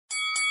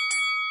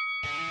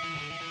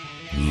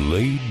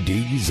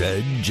Ladies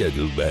and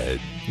gentlemen,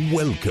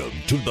 welcome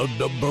to the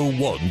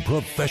 #1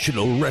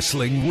 professional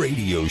wrestling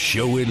radio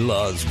show in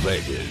Las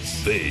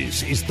Vegas.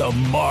 This is the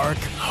Mark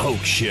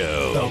Hoke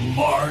Show. The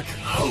Mark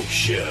Hoke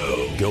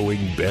Show.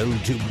 Going bell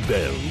to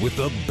bell with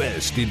the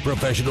best in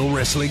professional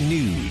wrestling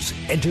news,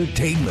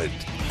 entertainment,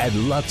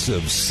 and lots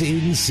of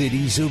Sin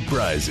City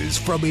surprises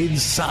from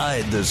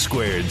inside the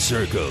squared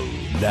circle.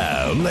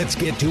 Now, let's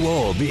get to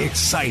all the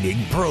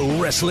exciting pro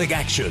wrestling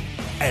action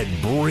and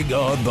bring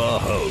on the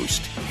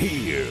host.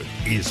 Here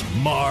is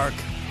Mark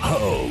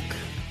Hoke.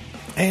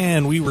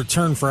 And we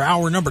return for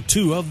hour number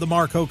 2 of the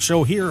Mark Hoke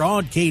Show here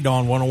on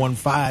KDAWN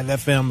 101.5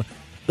 FM,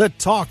 the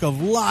talk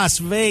of Las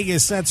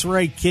Vegas. That's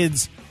right,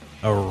 kids.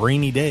 A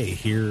rainy day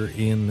here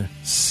in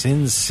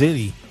Sin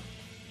City.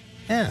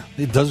 Yeah,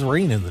 it does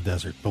rain in the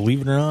desert,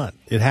 believe it or not.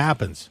 It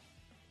happens.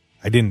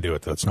 I didn't do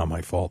it, though. It's not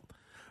my fault.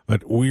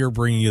 But we are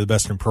bringing you the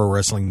best in pro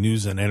wrestling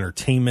news and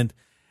entertainment.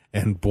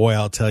 And boy,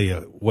 I'll tell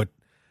you, what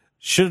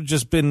should have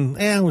just been,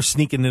 we're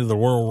sneaking into the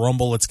Royal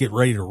Rumble, let's get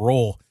ready to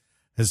roll,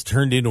 has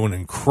turned into an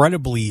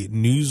incredibly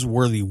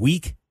newsworthy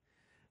week.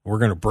 We're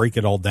going to break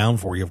it all down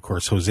for you. Of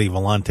course, Jose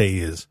Vellante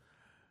is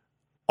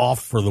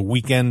off for the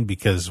weekend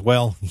because,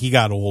 well, he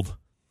got old.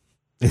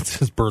 It's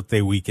his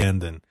birthday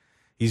weekend, and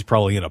he's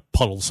probably in a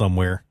puddle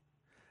somewhere.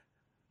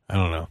 I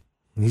don't know.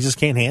 He just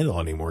can't handle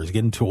it anymore. He's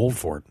getting too old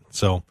for it.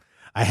 So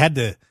I had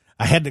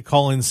to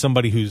call in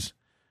somebody who's,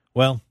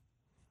 well,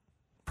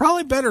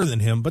 probably better than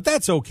him, but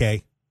that's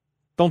okay.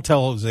 Don't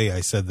tell Jose I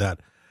said that.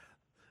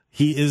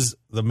 He is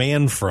the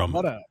man from,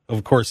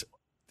 of course,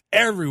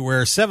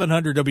 everywhere.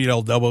 700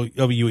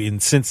 WLW in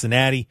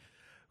Cincinnati.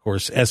 Of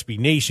course, SB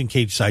Nation,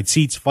 Cage Side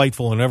Seats,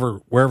 Fightful,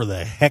 and wherever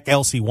the heck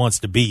else he wants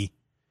to be.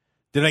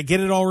 Did I get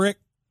it all, Rick?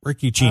 Rick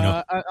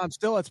Ucchino. I'm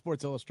still at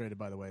Sports Illustrated,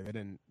 by the way. They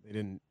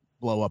didn't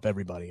blow up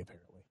everybody,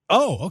 apparently.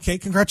 Oh, okay.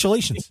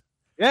 Congratulations.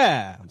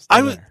 Yeah,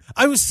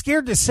 I was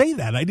scared to say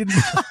that. I didn't.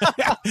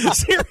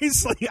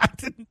 Seriously, I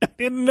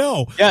didn't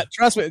know. Yeah,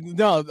 trust me.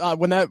 No,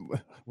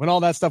 when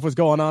all that stuff was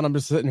going on, I'm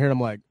just sitting here and I'm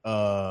like,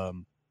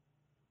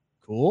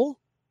 cool.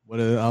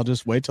 I'll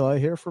just wait till I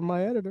hear from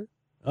my editor.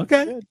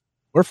 Okay, good.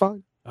 We're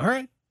fine. All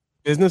right,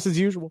 business as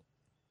usual.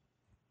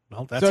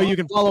 Well, that's so all. You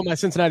can follow my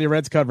Cincinnati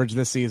Reds coverage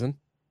this season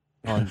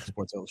on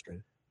Sports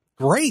Illustrated.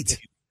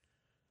 Great.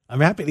 I'm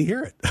happy to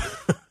hear it.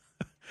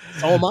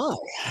 So am I.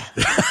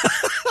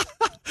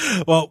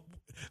 Well,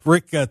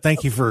 Rick,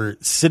 thank you for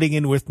sitting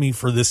in with me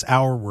for this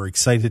hour. We're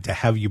excited to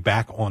have you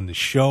back on the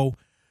show.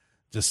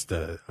 Just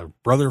a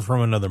brother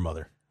from another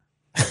mother.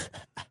 I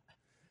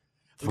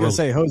was gonna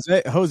say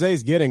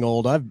Jose's getting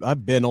old.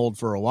 I've been old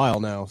for a while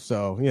now,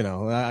 so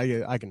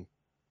I can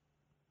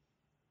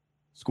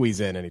squeeze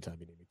in anytime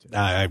you need me to.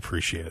 I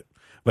appreciate it,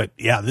 but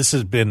yeah, this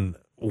has been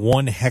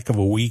one heck of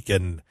a week,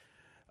 and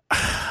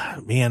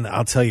man,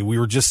 I'll tell you, we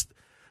were just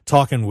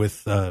talking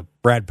with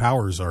Brad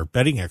Powers, our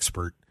betting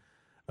expert.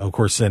 Of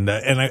course, and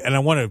I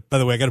want to, by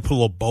the way, I got to put a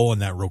little bow on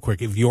that real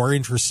quick. If you are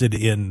interested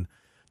in,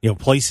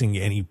 placing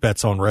any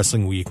bets on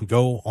wrestling, you can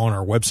go on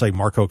our website,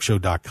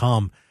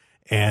 markhokeshow.com,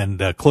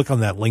 and click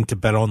on that link to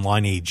Bet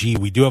Online AG.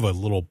 We do have a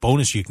little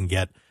bonus you can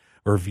get,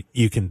 or if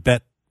you can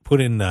put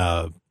in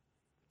up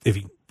to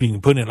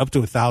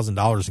 $1,000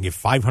 and get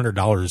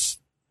 $500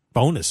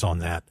 bonus on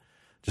that.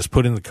 Just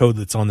put in the code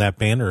that's on that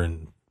banner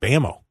and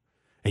bammo.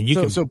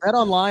 And so Bet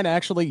Online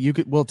actually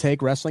will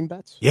take wrestling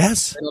bets?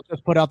 Yes. They'll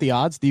just put out the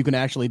odds that you can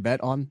actually bet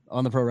on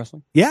the pro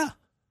wrestling? Yeah.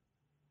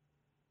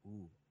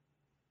 Ooh.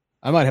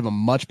 I might have a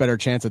much better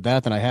chance at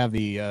that than I have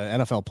the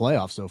NFL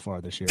playoffs so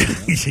far this year.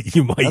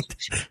 You might.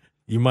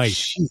 You might.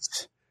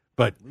 Jeez.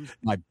 But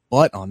my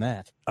butt on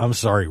that. I'm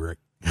sorry, Rick.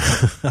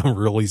 I'm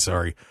really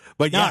sorry.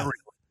 But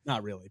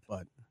not really,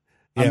 but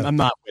yeah. I'm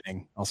not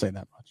winning. I'll say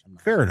that much.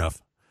 Fair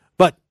enough.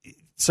 But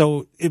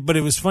but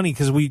it was funny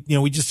because we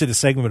just did a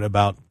segment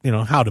about,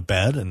 how to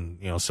bet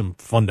and, some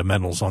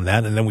fundamentals on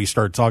that. And then we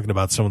started talking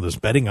about some of those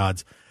betting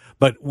odds,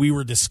 but we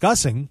were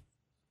discussing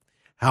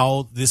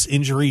how this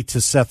injury to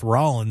Seth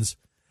Rollins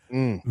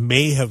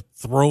may have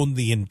thrown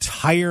the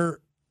entire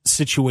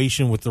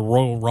situation with the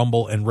Royal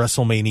Rumble and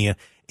WrestleMania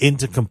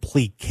into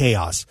complete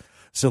chaos.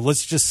 So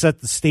let's just set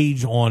the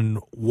stage on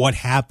what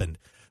happened.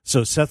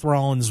 So Seth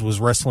Rollins was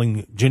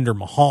wrestling Jinder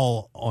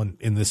Mahal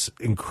in this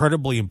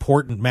incredibly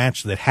important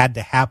match that had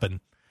to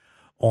happen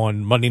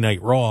on Monday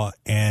Night Raw.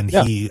 And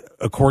he,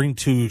 according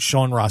to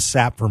Sean Ross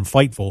Sapp from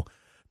Fightful,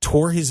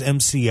 tore his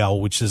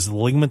MCL, which is the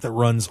ligament that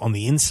runs on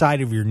the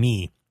inside of your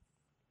knee,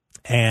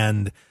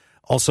 and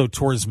also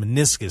tore his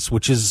meniscus,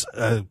 which is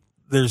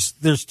there's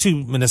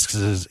two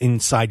meniscuses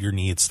inside your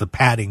knee. It's the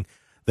padding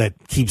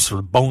that keeps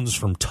the bones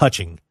from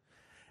touching.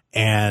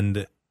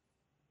 And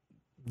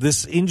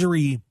this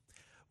injury,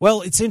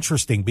 well, it's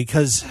interesting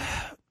because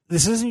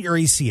this isn't your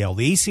ACL.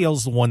 The ACL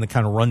is the one that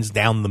kind of runs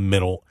down the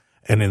middle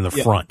and in the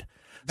front.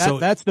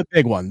 That's the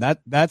big one.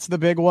 That's the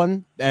big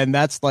one. And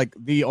that's like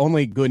the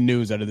only good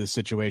news out of this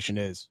situation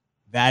is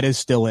that is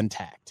still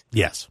intact.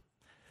 Yes.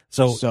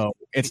 So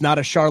it's not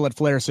a Charlotte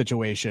Flair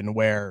situation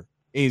where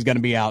he's going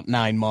to be out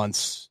 9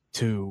 months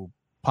to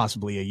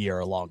possibly a year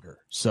or longer.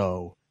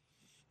 So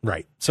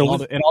Right. So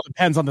it all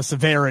depends on the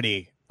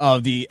severity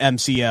of the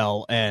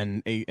MCL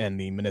and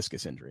the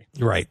meniscus injury.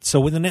 Right. So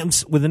with an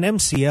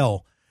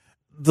MCL,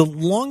 the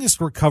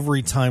longest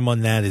recovery time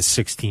on that is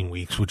 16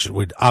 weeks, which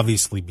would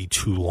obviously be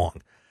too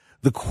long.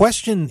 The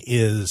question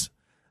is,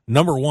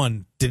 number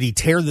one, did he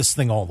tear this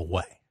thing all the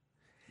way?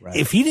 Right.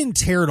 If he didn't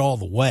tear it all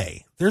the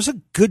way, there's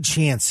a good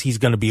chance he's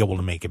going to be able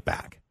to make it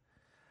back.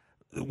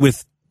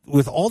 With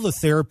all the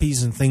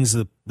therapies and things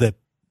that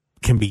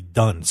can be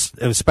done,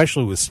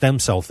 especially with stem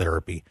cell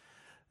therapy,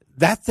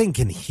 that thing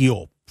can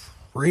heal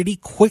pretty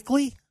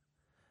quickly.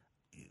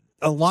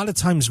 A lot of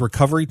times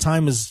recovery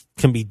time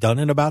can be done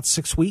in about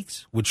 6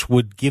 weeks, which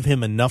would give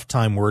him enough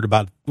time. We're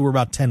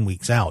about 10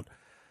 weeks out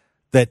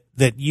that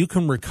you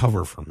can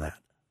recover from that.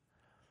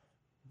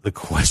 The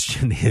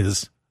question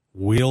is,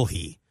 will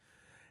he?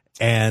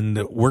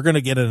 And we're going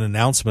to get an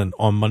announcement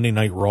on Monday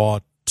Night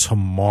Raw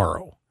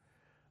tomorrow,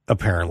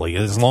 apparently,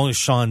 as long as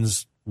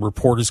Sean's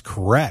report is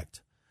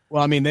correct.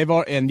 Well, I mean, they've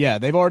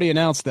already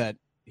announced that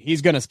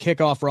he's going to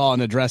kick off Raw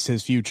and address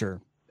his future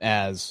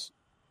as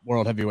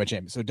World Heavyweight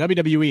Champion. So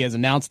WWE has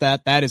announced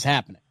that is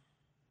happening,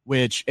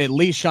 which at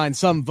least shines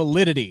some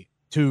validity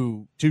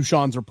to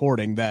Sean's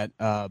reporting that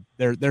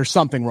there's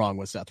something wrong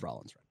with Seth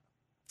Rollins right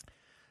now.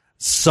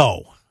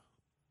 So,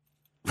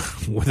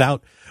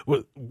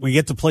 we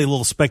get to play a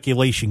little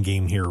speculation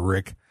game here,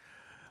 Rick.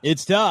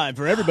 It's time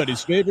for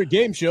everybody's favorite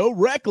game show,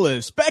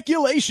 Reckless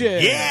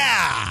Speculation.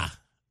 Yeah.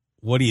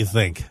 What do you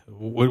think?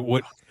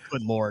 What?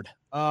 Good Lord.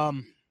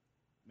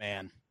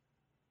 Man.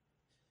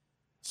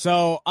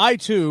 So I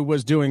too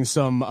was doing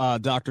some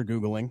Dr.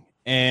 Googling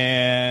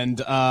and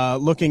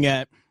looking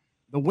at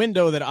the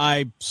window that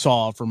I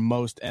saw for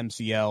most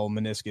MCL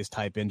meniscus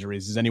type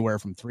injuries is anywhere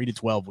from 3 to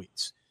 12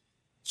 weeks.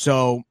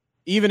 So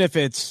even if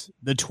it's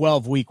the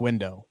 12-week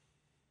window,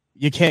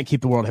 you can't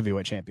keep the World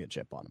Heavyweight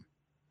Championship on him.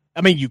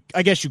 I mean,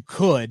 I guess you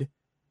could.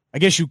 I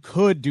guess you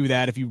could do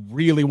that if you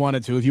really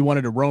wanted to, if you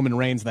wanted to Roman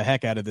Reigns the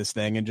heck out of this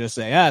thing and just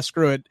say,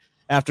 screw it.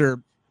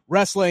 After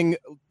wrestling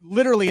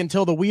literally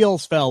until the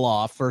wheels fell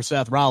off for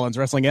Seth Rollins,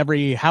 wrestling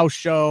every house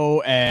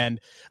show and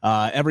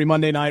every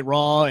Monday Night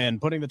Raw and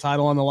putting the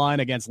title on the line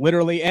against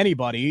literally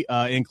anybody,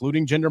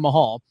 including Jinder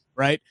Mahal,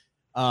 right?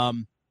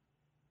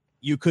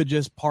 You could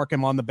just park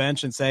him on the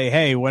bench and say,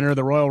 hey, winner of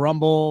the Royal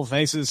Rumble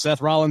faces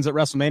Seth Rollins at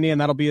WrestleMania, and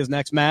that'll be his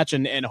next match,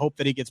 and hope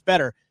that he gets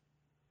better.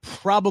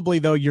 Probably,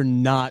 though, you're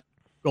not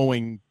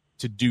going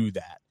to do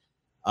that.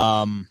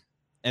 And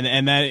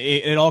that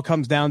it all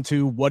comes down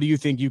to, what do you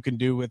think you can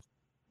do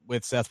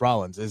with Seth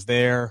Rollins? Is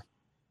there,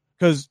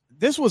 because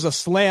this was a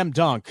slam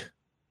dunk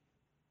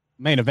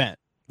main event.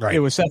 Right. It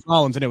was Seth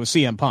Rollins and it was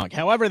CM Punk.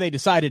 However they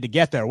decided to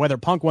get there, whether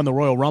Punk won the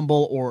Royal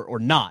Rumble or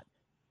not,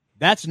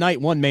 that's night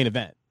one main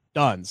event.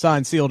 Done,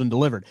 signed, sealed, and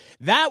delivered.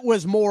 That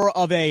was more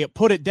of a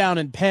put it down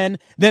and pen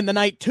than the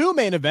night two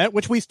main event,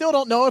 which we still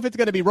don't know if it's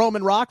going to be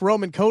Roman Rock,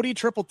 Roman Cody,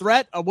 triple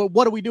threat.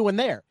 What are we doing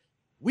there?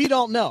 We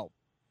don't know.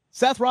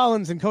 Seth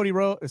Rollins and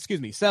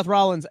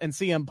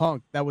CM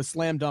Punk, that was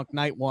slam dunk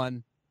night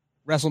one,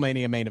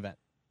 WrestleMania main event.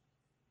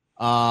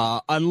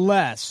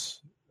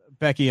 Unless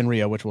Becky and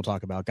Rhea, which we'll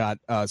talk about, got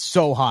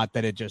so hot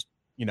that it just,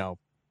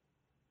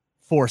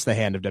 forced the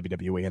hand of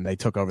WWE and they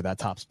took over that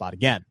top spot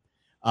again.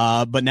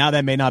 But now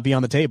that may not be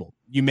on the table.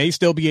 You may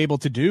still be able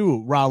to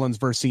do Rollins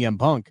versus CM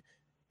Punk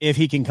if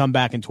he can come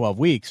back in 12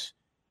 weeks,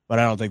 but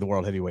I don't think the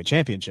World Heavyweight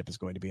Championship is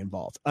going to be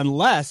involved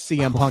unless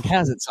CM Punk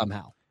has it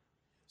somehow.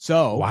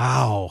 So,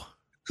 wow.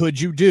 Could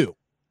you do?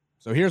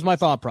 So here's my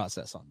thought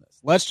process on this.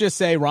 Let's just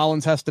say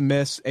Rollins has to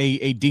miss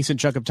a decent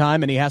chunk of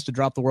time and he has to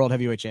drop the World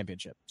Heavyweight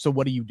Championship. So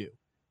what do you do?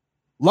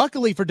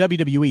 Luckily for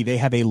WWE, they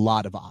have a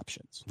lot of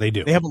options. They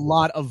do. They have a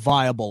lot of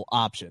viable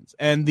options.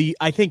 And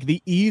I think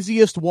the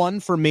easiest one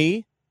for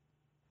me,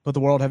 put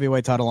the World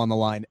Heavyweight title on the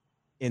line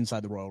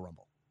inside the Royal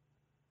Rumble.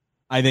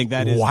 I think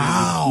that is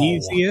the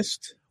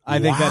easiest. I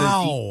think that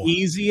is the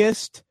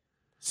easiest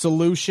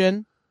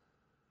solution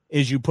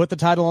is you put the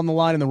title on the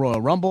line in the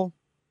Royal Rumble,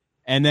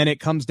 and then it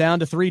comes down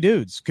to three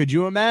dudes. Could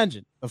you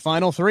imagine the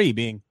final three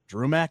being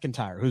Drew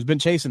McIntyre, who's been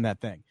chasing that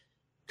thing,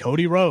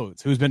 Cody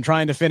Rhodes, who's been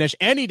trying to finish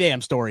any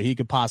damn story he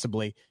could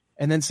possibly,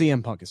 and then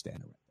CM Punk is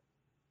standing right there.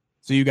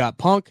 So you got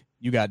Punk,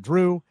 you got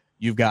Drew,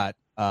 you've got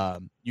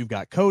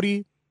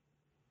Cody,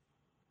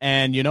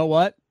 and you know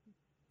what?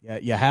 Yeah,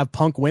 you have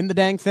Punk win the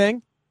dang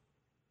thing,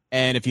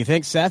 and if you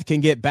think Seth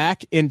can get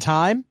back in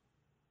time,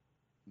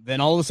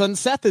 then all of a sudden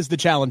Seth is the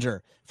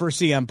challenger for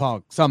CM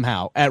Punk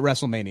somehow at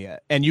WrestleMania.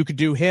 And you could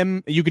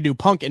do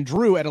Punk and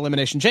Drew at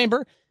Elimination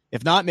Chamber.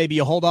 If not, maybe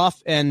you hold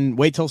off and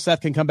wait till Seth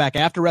can come back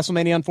after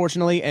WrestleMania,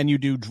 unfortunately, and you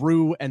do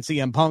Drew and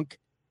CM Punk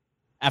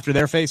after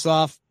their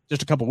face-off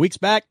just a couple weeks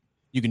back.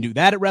 You can do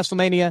that at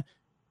WrestleMania.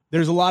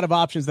 There's a lot of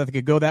options that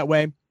could go that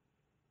way.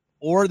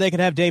 Or they could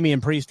have Damian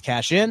Priest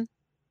cash in.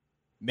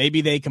 Maybe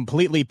they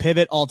completely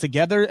pivot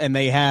altogether and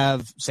they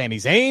have Sami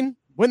Zayn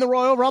win the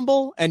Royal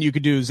Rumble, and you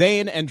could do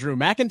Zayn and Drew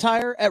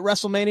McIntyre at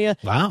WrestleMania.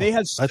 Wow. They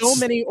have so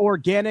many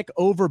organic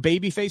over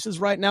baby faces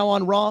right now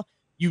on Raw.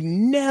 You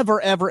never,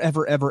 ever,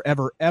 ever, ever,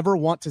 ever, ever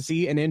want to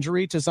see an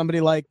injury to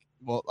somebody like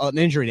an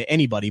injury to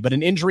anybody, but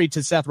an injury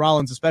to Seth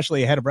Rollins,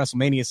 especially ahead of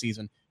WrestleMania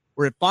season,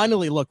 where it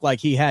finally looked like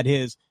he had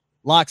his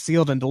lock,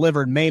 sealed, and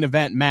delivered main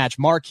event match,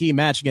 marquee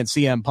match against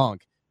CM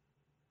Punk.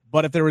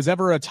 But if there was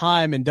ever a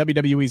time in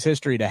WWE's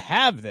history to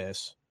have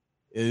this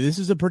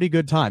is a pretty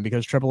good time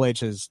because Triple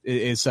H is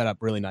set up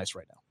really nice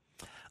right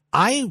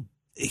now.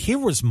 Here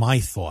was my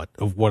thought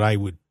of what I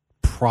would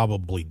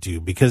probably do,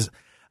 because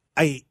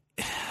I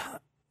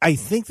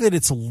think that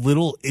it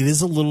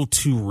is a little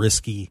too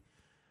risky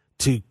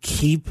to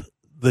keep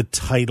the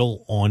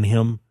title on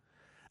him.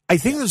 I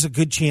think there's a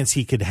good chance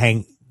he could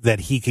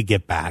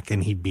get back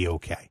and he'd be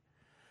okay.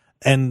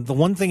 And the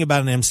one thing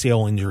about an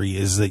MCL injury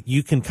is that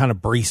you can kind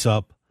of brace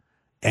up,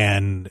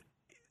 and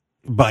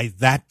by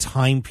that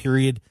time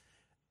period,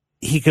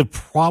 he could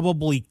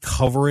probably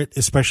cover it,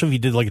 especially if he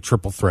did like a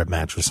triple threat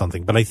match or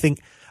something. But I think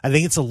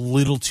it's a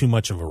little too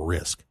much of a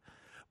risk.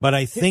 But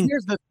I think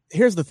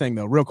here's the thing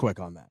though, real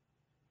quick on that.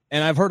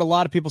 And I've heard a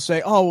lot of people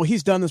say, "Oh, well,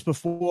 he's done this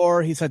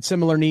before. He's had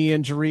similar knee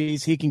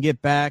injuries. He can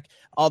get back."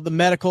 All the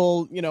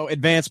medical,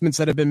 advancements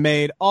that have been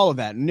made, all of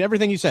that, and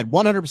everything you said,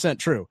 100%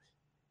 true.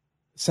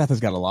 Seth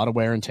has got a lot of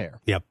wear and tear.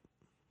 Yep.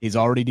 He's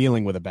already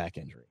dealing with a back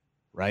injury,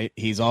 right?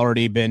 He's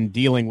already been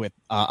dealing with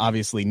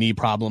obviously knee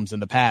problems in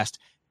the past,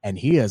 and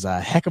he is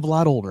a heck of a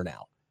lot older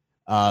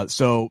now.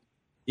 So,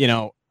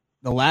 the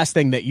last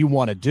thing that you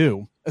want to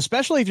do,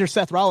 especially if you're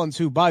Seth Rollins,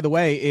 who, by the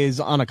way,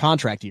 is on a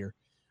contract year,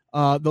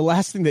 the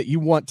last thing that you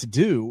want to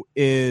do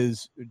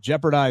is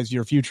jeopardize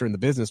your future in the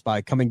business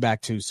by coming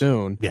back too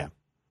soon. Yeah.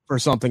 For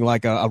something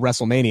like a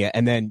WrestleMania,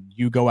 and then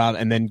you go out,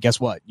 and then guess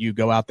what? You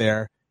go out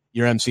there,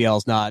 your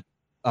MCL's not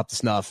up to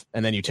snuff,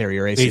 and then you tear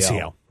your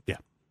ACL. Yeah.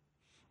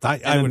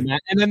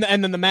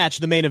 And then the match,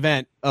 the main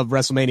event of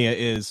WrestleMania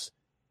is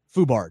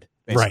FUBARD.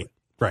 Basically.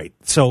 Right.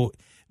 So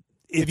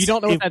if you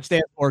don't know what that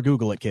stands for,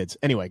 Google it, kids.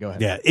 Anyway, go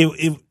ahead.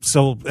 Yeah.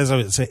 So as I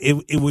would say,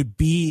 it would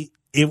be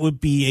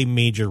a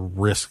major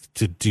risk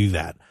to do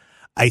that.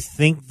 I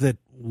think that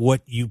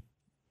what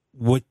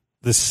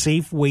the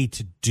safe way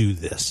to do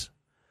this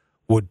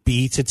would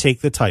be to take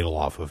the title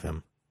off of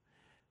him,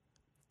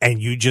 and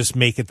you just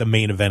make it the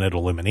main event at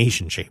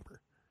Elimination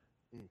Chamber.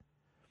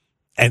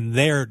 And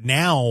there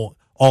now,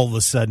 all of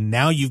a sudden,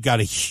 now you've got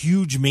a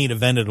huge main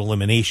event at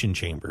Elimination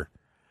Chamber.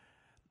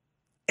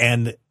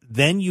 And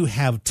then you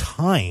have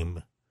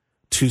time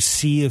to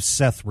see if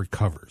Seth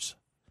recovers.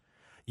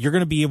 You're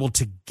going to be able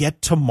to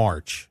get to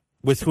March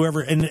with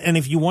whoever. And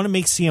if you want to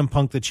make CM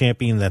Punk the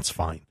champion, that's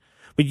fine.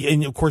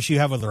 And of course, you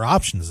have other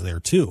options there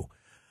too.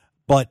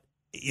 But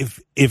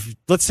if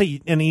let's say,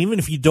 and even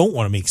if you don't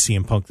want to make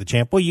CM Punk the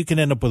champ, well, you can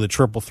end up with a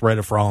triple threat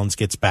if Rollins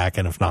gets back,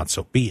 and if not,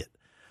 so be it.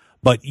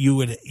 But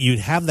you'd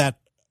have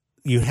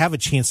a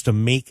chance to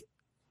make,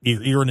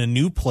 you're in a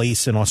new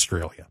place in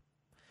Australia,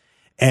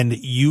 and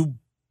you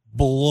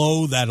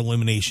blow that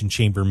Elimination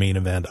Chamber main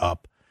event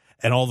up,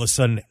 and all of a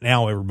sudden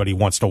now everybody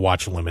wants to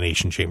watch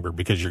Elimination Chamber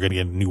because you're going to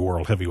get a new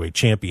world heavyweight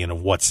champion,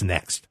 and what's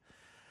next?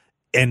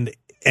 And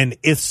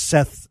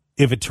if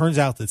it turns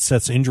out that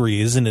Seth's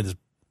injury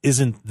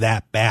isn't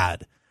that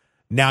bad,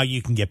 now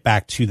you can get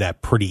back to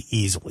that pretty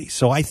easily.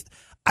 So I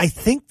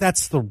think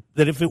that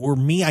if it were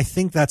me, I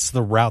think that's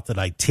the route that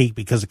I'd take,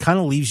 because it kind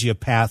of leaves you a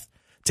path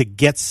to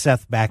get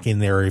Seth back in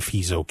there if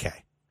he's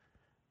okay.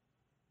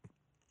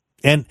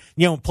 And,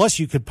 plus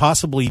you could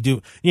possibly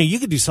you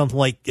could do something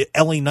like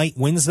LA Knight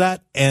wins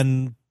that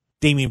and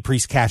Damian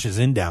Priest cashes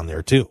in down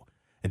there too,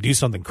 and do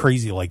something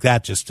crazy like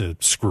that just to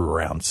screw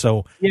around.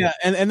 So, yeah.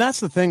 And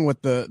that's the thing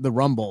with the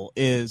Rumble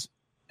is,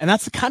 and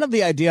that's kind of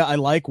the idea I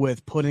like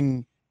with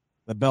putting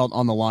the belt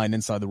on the line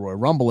inside the Royal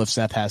Rumble. If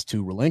Seth has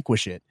to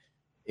relinquish it,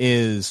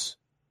 is,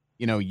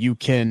 you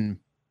can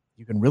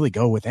really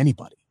go with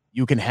anybody.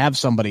 You can have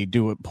somebody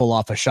pull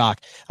off a shock.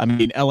 I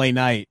mean, LA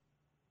Knight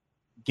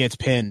gets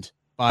pinned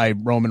by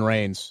Roman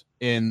Reigns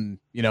in,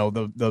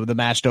 the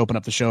match to open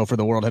up the show for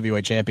the World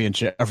Heavyweight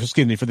Championship, for the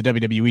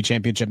WWE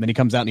Championship. And then he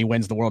comes out and he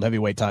wins the World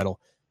Heavyweight title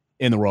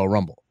in the Royal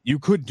Rumble. You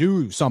could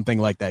do something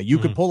like that. You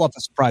could pull off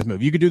a surprise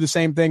move. You could do the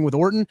same thing with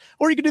Orton,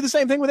 or you could do the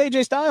same thing with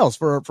AJ Styles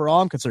for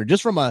all I'm concerned.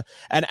 Just from an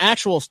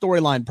actual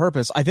storyline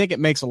purpose, I think it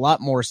makes a lot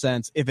more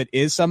sense if it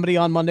is somebody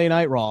on Monday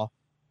Night Raw,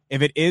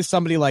 if it is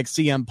somebody like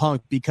CM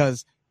Punk,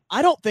 because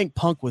I don't think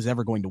Punk was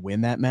ever going to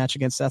win that match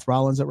against Seth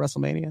Rollins at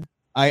WrestleMania.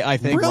 I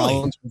think really?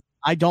 Rollins,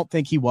 I don't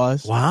think he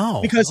was. Wow.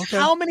 Because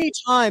how many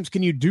times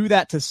can you do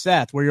that to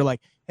Seth where you're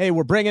like, hey,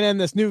 we're bringing in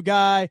this new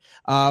guy.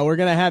 We're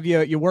going to have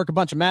you work a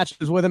bunch of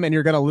matches with him, and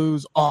you're going to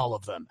lose all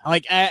of them.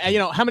 Like,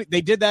 how many,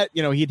 they did that,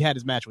 he'd had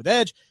his match with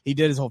Edge. He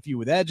did his whole feud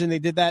with Edge, and they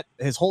did that.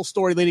 His whole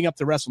story leading up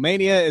to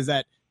WrestleMania is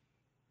that,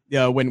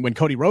 when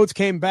Cody Rhodes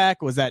came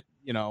back, was that,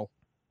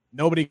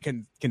 nobody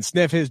can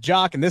sniff his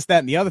jock and this, that,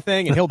 and the other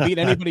thing, and he'll beat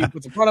anybody who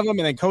puts in front of him.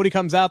 And then Cody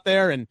comes out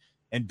there and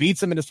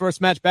beats him in his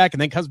first match back,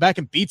 and then comes back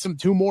and beats him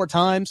 2 more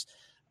times.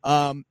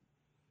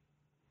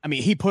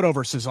 He put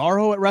over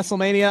Cesaro at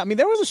WrestleMania.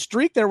 There was a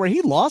streak there where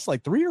he lost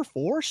like 3 or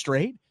 4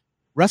 straight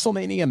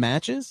WrestleMania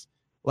matches.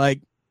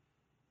 Like,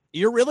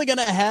 you're really going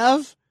to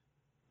have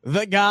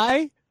the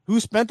guy who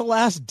spent the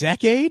last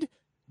decade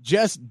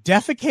just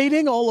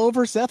defecating all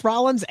over Seth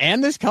Rollins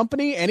and this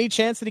company any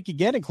chance that he could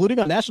get, including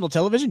on national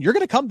television? You're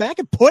going to come back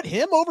and put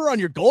him over on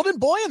your golden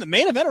boy in the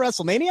main event of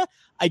WrestleMania?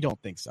 I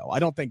don't think so. I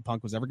don't think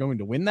Punk was ever going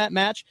to win that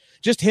match.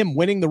 Just him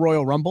winning the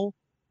Royal Rumble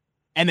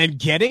and then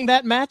getting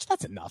that match,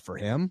 that's enough for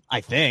him,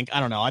 I think. I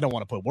don't know. I don't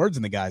want to put words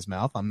in the guy's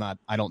mouth.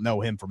 I don't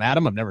know him from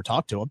Adam. I've never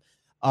talked to him.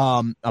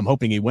 I'm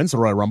hoping he wins the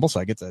Royal Rumble so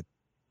I get to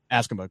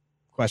ask him a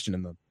question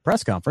in the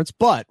press conference.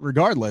 But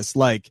regardless,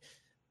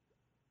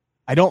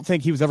 I don't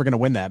think he was ever going to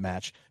win that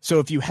match. So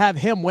if you have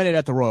him win it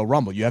at the Royal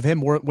Rumble, you have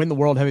him win the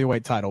World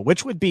Heavyweight title,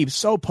 which would be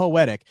so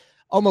poetic,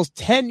 almost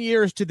 10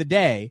 years to the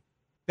day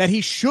that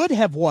he should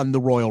have won the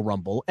Royal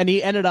Rumble, and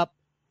he ended up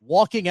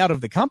walking out of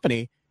the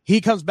company.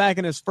 He comes back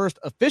in his first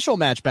official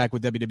match back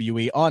with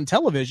WWE on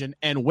television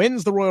and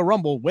wins the Royal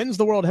Rumble, wins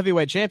the World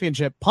Heavyweight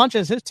Championship,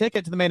 punches his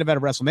ticket to the main event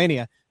of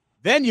WrestleMania.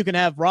 Then you can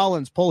have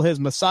Rollins pull his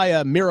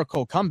Messiah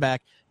miracle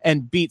comeback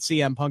and beat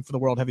CM Punk for the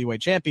World Heavyweight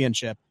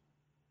Championship.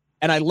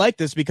 And I like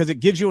this because it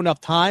gives you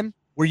enough time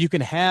where you can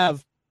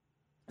have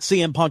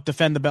CM Punk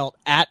defend the belt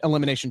at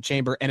Elimination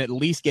Chamber and at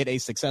least get a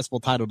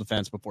successful title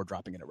defense before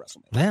dropping it at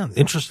WrestleMania. Man,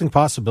 interesting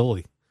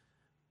possibility.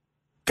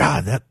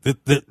 God, that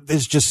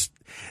there's just,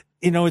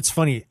 it's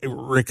funny,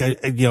 Rick,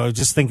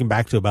 just thinking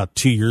back to about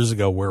 2 years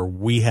ago where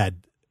we had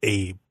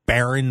a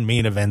barren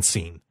main event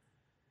scene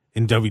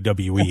in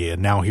WWE,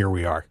 and now here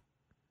we are.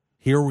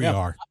 Here we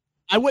are.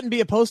 I wouldn't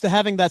be opposed to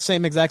having that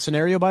same exact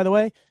scenario, by the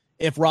way,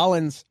 if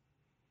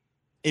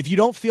you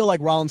don't feel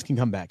like Rollins can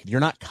come back, if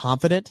you're not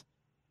confident,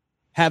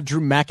 have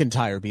Drew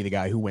McIntyre be the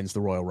guy who wins the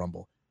Royal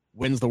Rumble,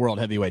 wins the World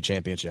Heavyweight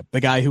Championship,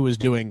 the guy who is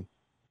doing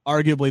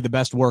arguably the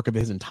best work of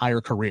his entire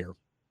career,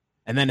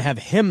 and then have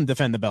him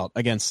defend the belt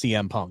against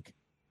CM Punk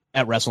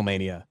at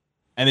WrestleMania,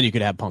 and then you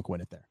could have Punk win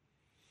it there.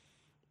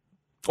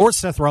 Or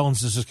Seth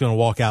Rollins is just going to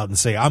walk out and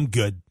say, I'm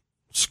good.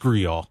 Screw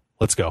y'all.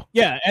 Let's go.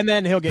 Yeah, and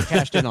then he'll get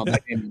cashed in on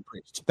that Damian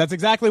Priest. That's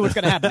exactly what's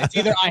going to happen. It's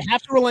either I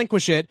have to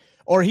relinquish it,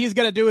 or he's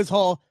going to do his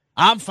whole,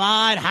 I'm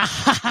fine, ha,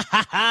 ha, ha,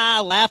 ha,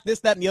 ha, laugh,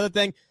 this, that, and the other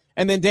thing.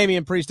 And then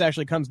Damian Priest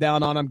actually comes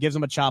down on him, gives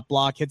him a chop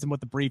block, hits him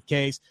with the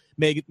briefcase,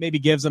 maybe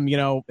gives him,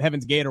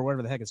 Heaven's Gate or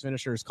whatever the heck his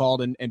finisher is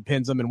called, and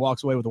pins him and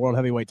walks away with the World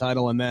Heavyweight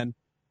title. And then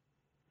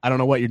I don't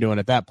know what you're doing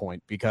at that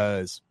point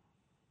because,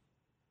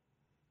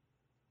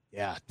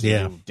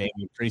 Damian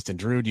Priest and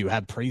Drew, do you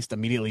have Priest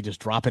immediately just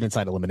drop it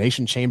inside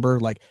Elimination Chamber?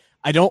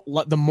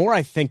 The more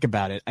I think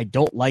about it, I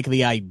don't like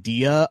the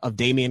idea of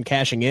Damian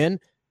cashing in,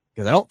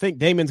 because I don't think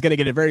Damian's going to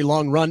get a very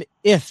long run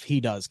if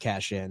he does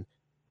cash in.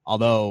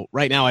 Although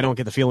right now I don't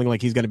get the feeling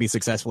like he's going to be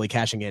successfully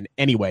cashing in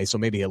anyway, so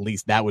maybe at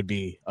least that would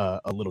be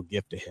a little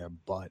gift to him.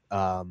 But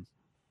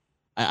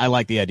I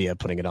like the idea of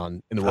putting it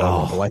on in the Royal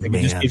Rumble. I think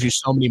it just gives you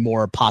so many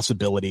more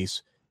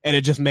possibilities, and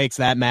it just makes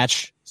that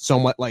match so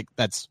much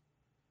that's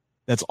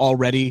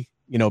already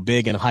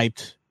big and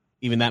hyped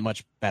even that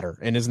much better.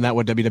 And isn't that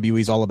what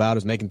WWE's all about,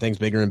 is making things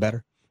bigger and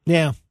better?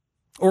 Yeah.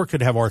 Or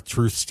could have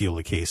R-Truth steal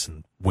the case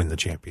and win the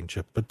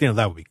championship. But,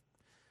 that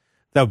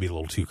would be a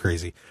little too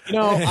crazy.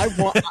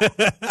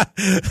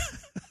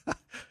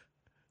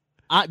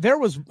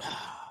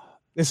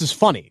 This is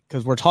funny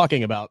because we're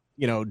talking about,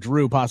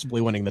 Drew possibly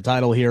winning the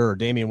title here or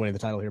Damian winning the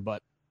title here.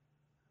 But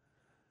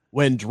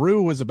when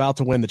Drew was about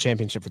to win the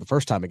championship for the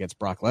first time against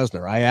Brock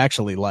Lesnar, I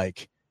actually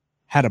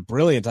had a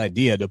brilliant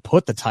idea to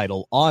put the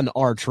title on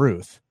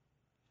R-Truth,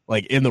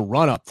 in the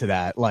run up to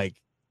that,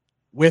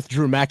 with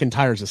Drew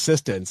McIntyre's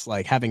assistance,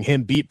 having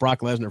him beat Brock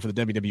Lesnar for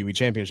the WWE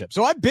Championship.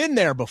 So I've been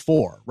there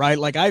before, right?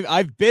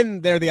 I've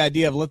been there. The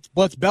idea of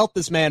let's belt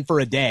this man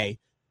for a day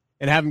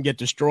and have him get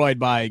destroyed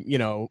by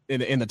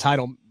in the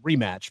title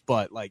rematch.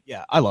 But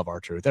I love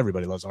R-Truth.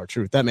 Everybody loves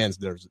R-Truth. That man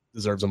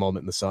deserves a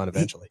moment in the sun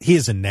eventually. He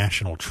is a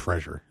national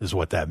treasure, is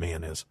what that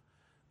man is.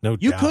 No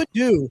doubt. You could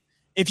do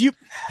if you.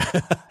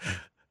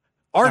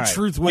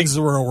 R-Truth wins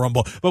the Royal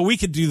Rumble, but we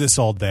could do this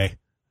all day.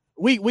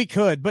 We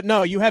could, but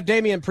no, you have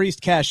Damian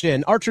Priest cash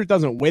in. R-Truth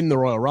doesn't win the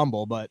Royal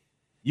Rumble, but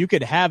you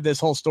could have this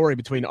whole story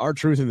between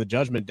R-Truth and the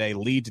Judgment Day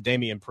lead to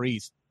Damian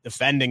Priest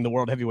defending the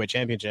World Heavyweight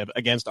Championship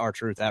against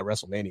R-Truth at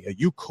WrestleMania.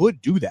 You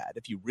could do that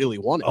if you really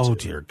wanted to. Oh,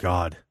 dear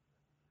God.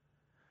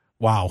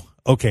 Wow.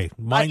 Okay.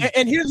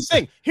 And here's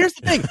the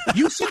thing.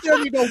 You sit there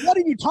and you go, what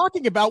are you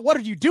talking about? What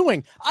are you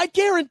doing? I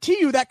guarantee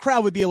you that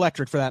crowd would be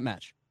electric for that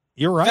match.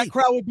 You're right. That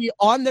crowd would be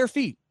on their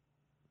feet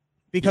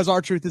because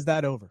R-Truth is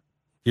that over.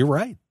 You're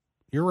right.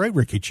 You're right,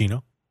 Rick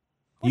Ucchino.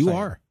 You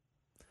are.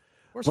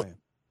 Of course I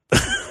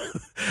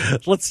am.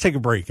 Let's take a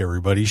break,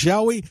 everybody,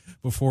 shall we?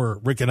 Before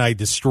Rick and I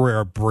destroy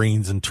our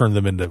brains and turn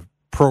them into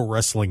pro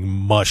wrestling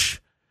mush.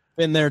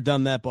 Been there,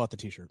 done that, bought the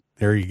t-shirt.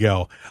 There you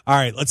go. All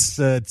right, let's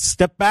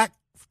step back,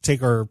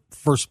 take our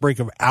first break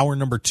of hour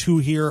number 2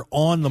 here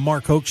on the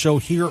Mark Hoke Show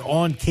here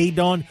on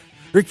KDAWN.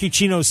 Rick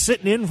Ucchino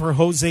sitting in for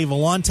Jose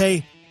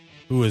Vellante,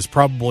 who is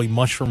probably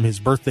mush from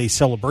his birthday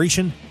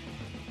celebration.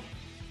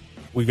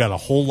 We got a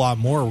whole lot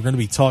more. We're going to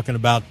be talking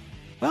about,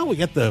 we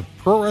got the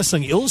Pro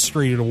Wrestling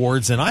Illustrated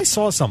Awards, and I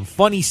saw some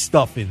funny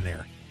stuff in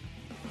there.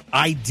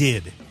 I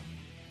did.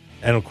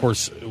 And, of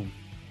course,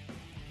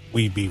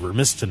 we'd be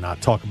remiss to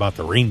not talk about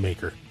the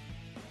Rainmaker.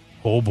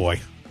 Oh, boy.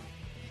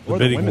 The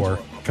bidding war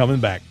coming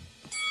back.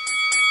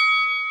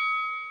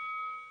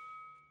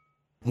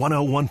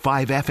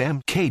 1015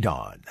 FM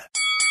KDON.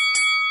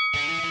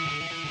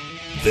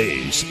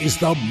 This is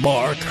the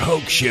Mark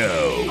Hoke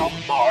Show. The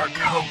Mark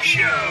Hoke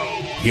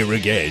Show. Here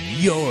again,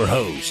 your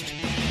host,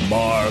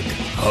 Mark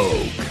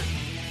Hoke.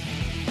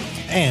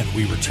 And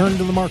we return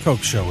to the Mark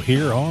Hoke Show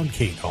here on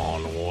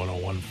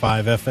KDON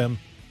 1015 FM.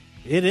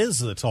 It is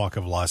the talk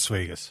of Las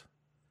Vegas.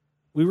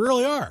 We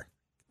really are.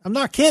 I'm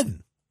not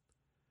kidding.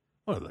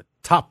 One of the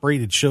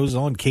top-rated shows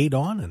on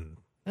KDON,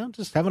 and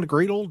just having a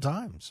great old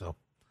time. So,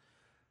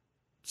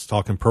 just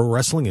talking pro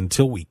wrestling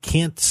until we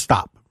can't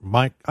stop.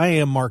 I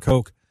am Mark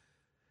Hoke,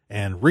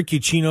 and Rick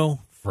Ucchino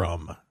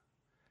from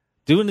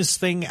doing his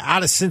thing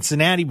out of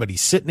Cincinnati, but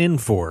he's sitting in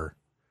for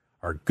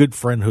our good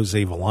friend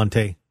Jose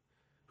Vellante,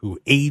 who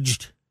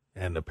aged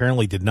and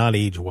apparently did not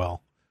age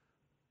well,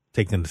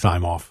 taking the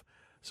time off.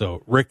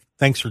 So, Rick,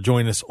 thanks for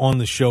joining us on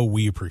the show.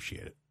 We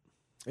appreciate it.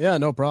 Yeah,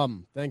 no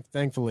problem.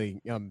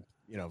 Thankfully,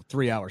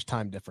 3 hours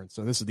time difference.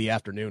 So this is the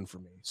afternoon for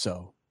me.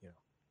 So,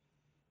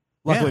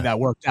 luckily that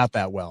worked out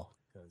that well,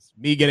 because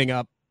me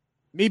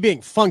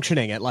being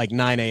functioning at like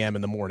 9 a.m.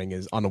 in the morning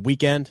is on a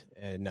weekend.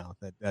 And no,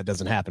 that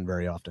doesn't happen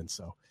very often.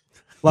 So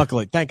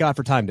luckily, thank God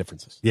for time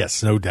differences.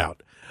 Yes, no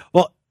doubt.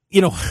 Well,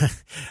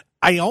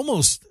 I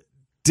almost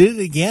did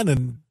it again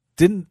and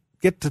didn't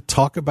get to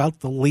talk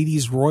about the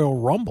Ladies Royal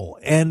Rumble.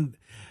 And,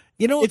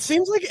 it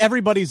seems like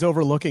everybody's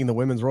overlooking the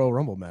Women's Royal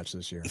Rumble match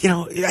this year. I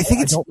don't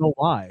know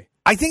why.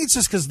 I think it's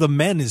just because the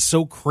men is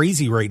so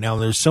crazy right now.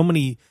 There's so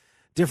many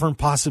different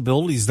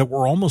possibilities that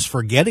we're almost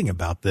forgetting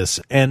about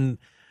this. And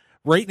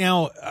right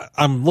now,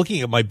 I'm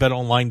looking at my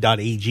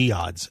betonline.ag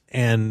odds,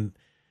 and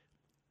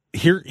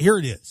here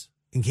it is,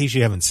 in case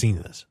you haven't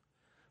seen this.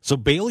 So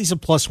Bayley's a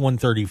plus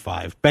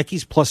 135,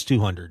 Becky's plus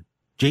 200,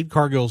 Jade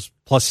Cargill's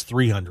plus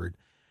 300,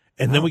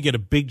 and then we get a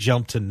big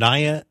jump to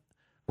Nia,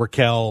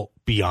 Raquel,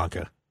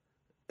 Bianca.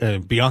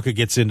 Bianca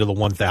gets into the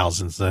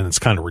 1000s, and it's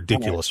kind of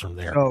ridiculous from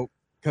there. So,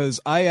 because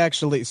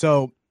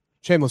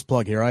shameless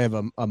plug here, I have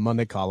a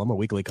Monday column, a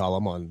weekly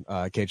column on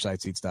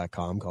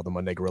CageSideSeats.com called the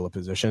Monday Gorilla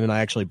Position, and I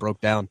actually broke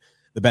down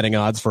the betting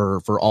odds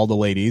for all the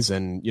ladies,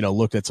 and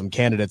looked at some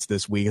candidates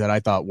this week that I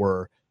thought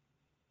were.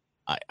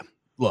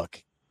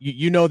 Look,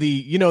 you know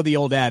the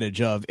old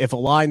adage of, if a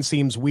line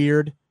seems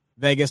weird,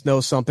 Vegas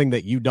knows something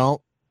that you don't,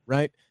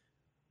 right?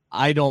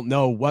 I don't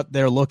know what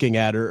they're looking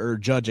at or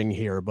judging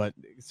here, but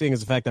seeing as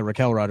the fact that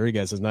Raquel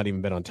Rodriguez has not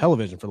even been on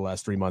television for the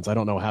last 3 months, I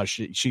don't know how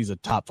she's a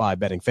top 5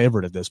 betting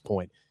favorite at this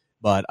point.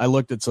 But I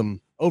looked at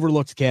some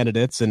overlooked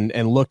candidates and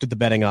looked at the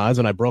betting odds,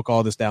 and I broke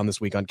all this down this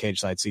week on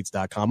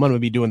CageSideSeats.com. I'm going to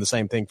be doing the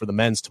same thing for the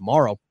men's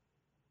tomorrow.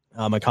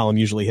 My column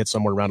usually hits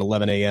somewhere around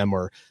 11 a.m.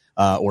 or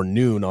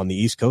noon on the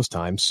East Coast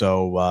time.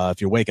 So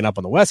if you're waking up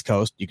on the West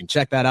Coast, you can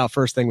check that out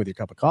first thing with your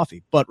cup of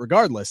coffee. But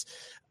regardless,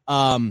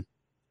 the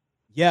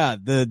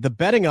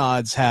betting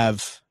odds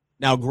have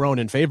now grown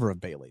in favor of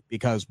Bayley,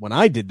 because when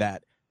I did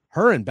that,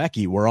 her and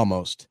Becky were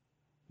almost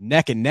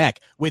neck and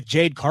neck with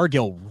Jade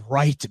Cargill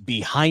right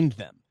behind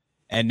them.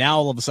 And now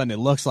all of a sudden it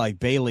looks like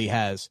Bayley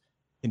has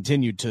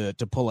continued to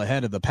pull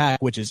ahead of the pack,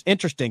 which is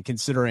interesting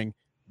considering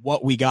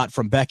what we got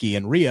from Becky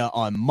and Rhea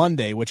on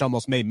Monday, which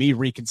almost made me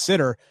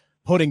reconsider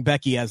putting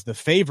Becky as the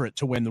favorite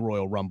to win the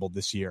Royal Rumble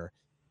this year,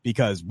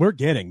 because we're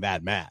getting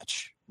that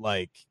match.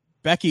 Like,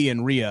 Becky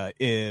and Rhea,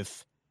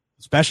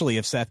 especially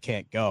if Seth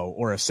can't go,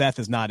 or if Seth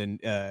is not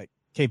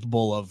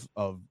capable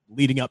of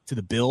leading up to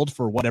the build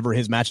for whatever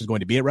his match is going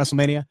to be at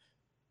WrestleMania,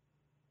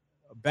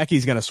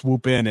 Becky's going to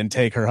swoop in and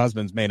take her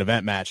husband's main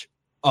event match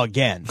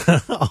again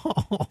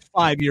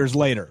 5 years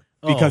later,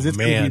 because it's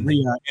going to be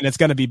Rhea and it's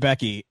going to be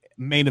Becky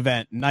main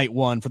event night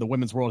 1 for the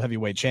Women's World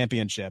Heavyweight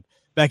Championship.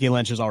 Becky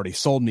Lynch has already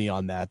sold me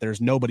on that.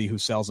 There's nobody who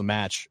sells a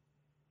match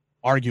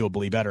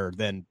arguably better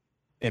than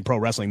in pro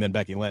wrestling than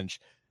Becky Lynch.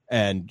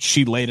 And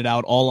she laid it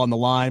out all on the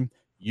line.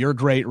 You're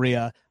great,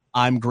 Rhea.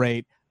 I'm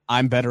great.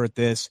 I'm better at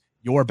this.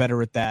 You're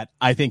better at that.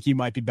 I think you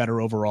might be better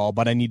overall,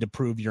 but I need to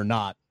prove you're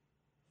not.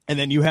 And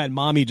then you had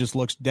Mommy just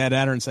looks dead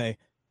at her and say,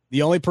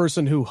 the only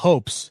person who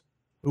hopes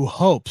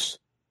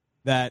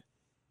that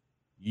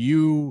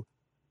you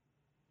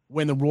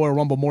win the Royal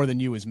Rumble more than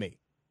you is me.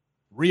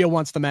 Rhea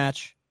wants the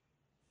match.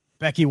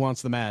 Becky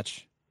wants the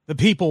match. The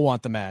people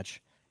want the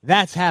match.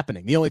 That's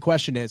happening. The only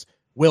question is,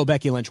 will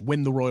Becky Lynch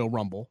win the Royal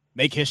Rumble,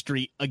 make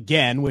history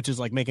again, which is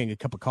like making a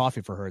cup of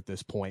coffee for her at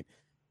this point,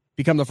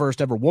 become the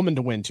first ever woman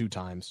to win 2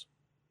 times?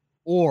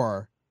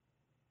 Or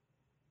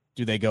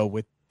do they go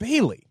with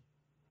Bayley,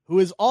 who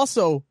is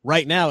also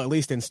right now, at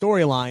least in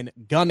storyline,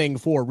 gunning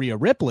for Rhea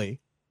Ripley?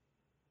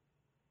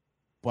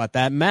 But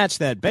that match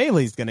that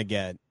Bayley's going to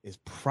get is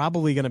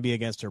probably going to be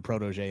against her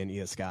protege in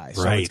Io Sky.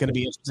 So It's going to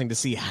be interesting to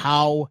see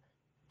how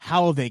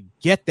they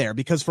get there,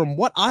 because from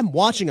what I'm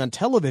watching on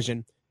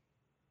television,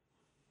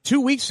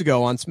 2 weeks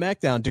ago on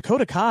SmackDown,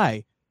 Dakota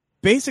Kai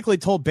basically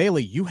told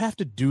Bayley, you have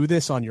to do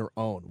this on your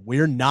own.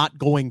 We're not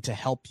going to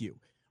help you.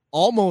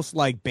 Almost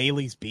like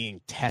Bayley's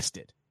being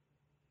tested.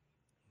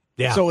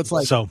 Yeah. So it's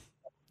like,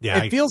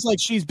 it feels like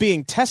she's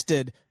being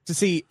tested to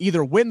see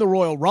either win the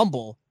Royal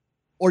Rumble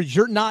or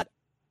you're not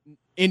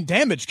in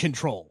damage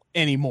control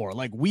anymore.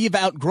 Like, we've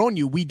outgrown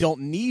you. We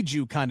don't need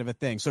you, kind of a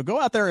thing. So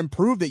go out there and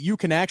prove that you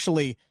can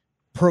actually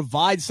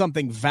provide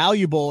something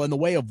valuable in the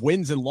way of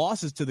wins and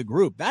losses to the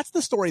group. That's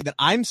the story that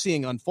I'm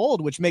seeing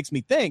unfold, which makes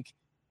me think,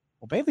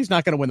 well, Bayley's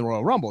not going to win the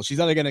Royal Rumble. She's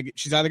either going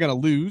to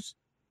lose,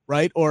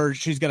 right? Or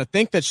she's going to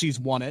think that she's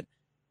won it,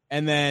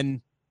 and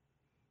then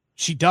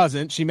she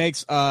doesn't. She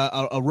makes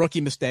a rookie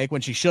mistake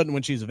when she shouldn't,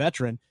 when she's a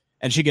veteran,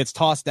 and she gets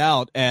tossed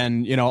out,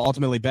 and, you know,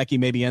 ultimately Becky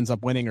maybe ends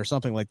up winning or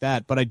something like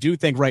that. But I do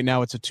think right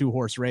now it's a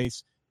 2-horse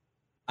race.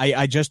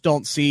 I just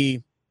don't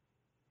see,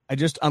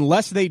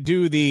 unless they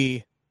do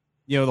the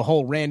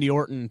whole Randy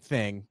Orton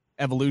thing,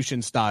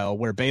 Evolution style,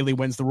 where Bayley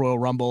wins the Royal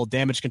Rumble,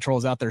 Damage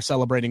Control's out there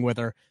celebrating with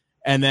her,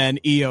 and then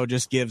Io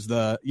just gives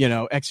the,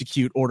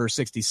 execute Order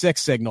 66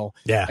 signal,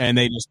 and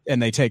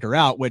they take her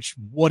out, which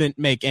wouldn't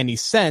make any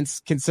sense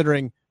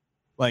considering,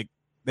 like,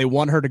 they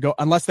want her to go,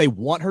 unless they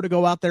want her to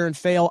go out there and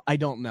fail. I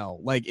don't know.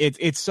 Like,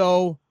 it's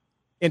so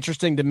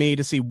interesting to me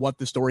to see what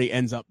the story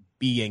ends up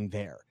being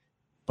there.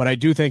 But I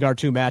do think our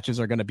 2 matches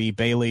are going to be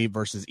Bayley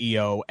versus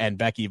Io and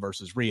Becky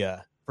versus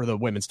Rhea for the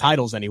women's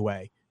titles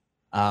anyway.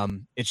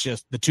 It's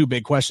just the 2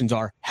 big questions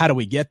are, how do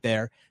we get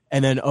there?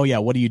 And then,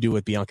 what do you do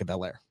with Bianca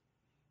Belair?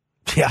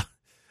 Yeah,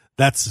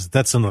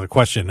 that's another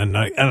question. And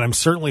I'm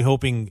certainly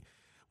hoping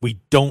we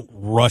don't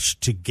rush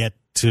to get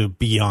to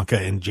Bianca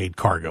and Jade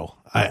Cargill.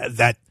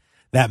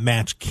 That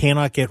match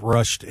cannot get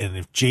rushed, and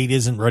if Jade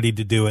isn't ready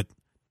to do it,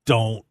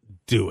 don't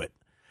do it.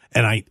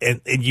 And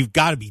they've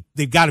got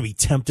to be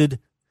tempted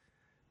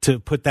to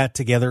put that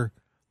together,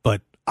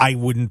 but I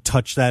wouldn't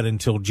touch that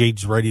until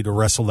Jade's ready to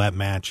wrestle that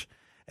match,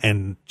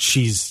 and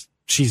she's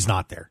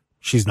not there.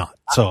 She's not.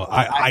 So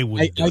I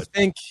wouldn't do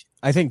it.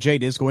 I think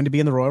Jade is going to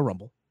be in the Royal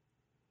Rumble.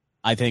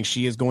 I think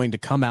she is going to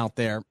come out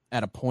there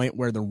at a point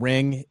where the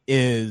ring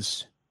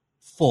is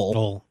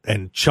full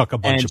and chuck a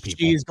bunch of people.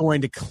 She's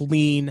going to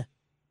clean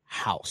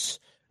house.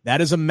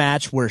 That is a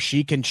match where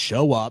she can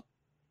show up,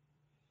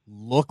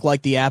 look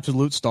like the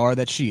absolute star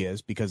that she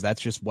is, because that's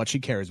just what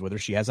she carries with her.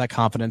 She has that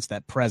confidence,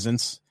 that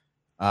presence.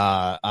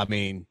 I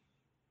mean,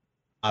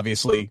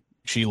 obviously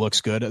she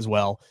looks good as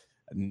well.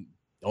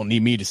 Don't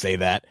need me to say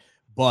that,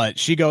 but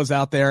she goes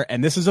out there,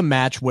 and this is a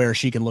match where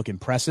she can look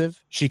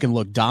impressive, she can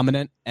look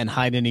dominant, and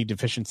hide any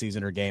deficiencies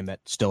in her game that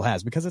still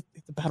has, because it's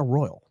a battle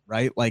royal,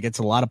 right? Like, it's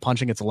a lot of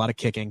punching, it's a lot of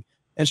kicking,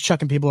 and it's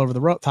chucking people over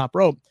the top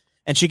rope.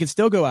 And she can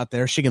still go out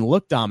there. She can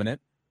look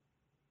dominant.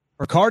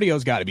 Her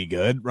cardio's got to be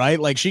good, right?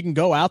 Like, she can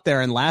go out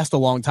there and last a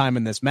long time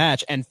in this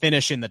match and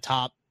finish in the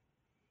top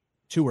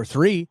 2 or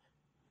 3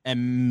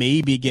 and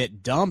maybe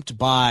get dumped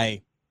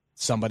by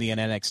somebody in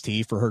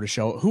NXT for her to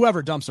show.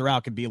 Whoever dumps her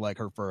out can be like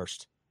her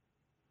first,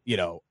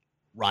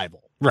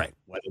 rival. Right.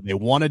 Whether they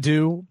want to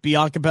do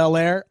Bianca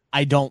Belair,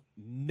 I don't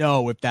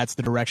know if that's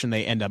the direction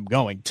they end up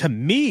going. To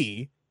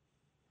me,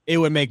 it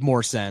would make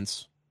more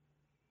sense.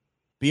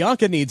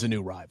 Bianca needs a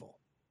new rival.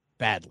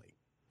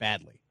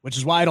 Badly, which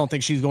is why I don't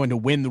think she's going to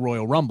win the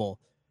Royal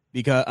Rumble,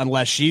 because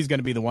unless she's going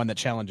to be the one that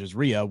challenges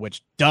Rhea,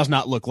 which does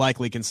not look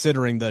likely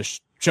considering the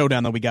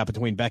showdown that we got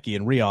between Becky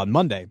and Rhea on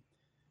Monday.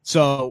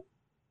 So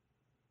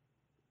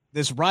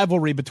this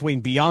rivalry between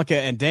Bianca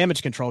and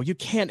Damage Control, you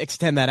can't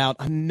extend that out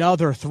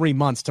another 3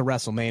 months to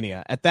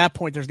WrestleMania. At that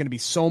point, there's going to be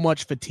so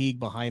much fatigue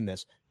behind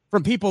this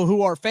from people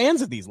who are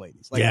fans of these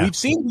ladies. Like, we've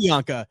seen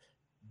Bianca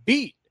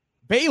beat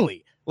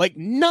Bayley like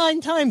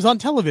 9 times on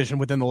television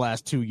within the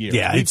last 2 years.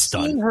 Yeah, we've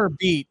seen her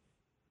beat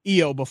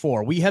Io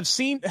before. We have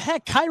seen,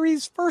 heck,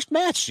 Kyrie's first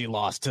match she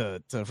lost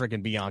to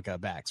freaking Bianca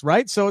Bax,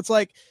 right? So it's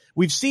like,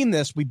 we've seen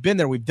this, we've been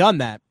there, we've done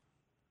that.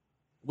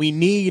 We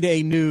need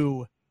a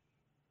new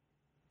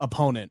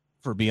opponent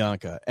for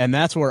Bianca, and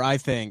that's where I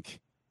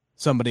think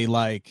somebody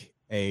like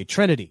a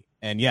Trinity,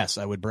 and yes,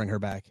 I would bring her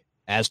back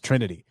as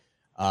Trinity,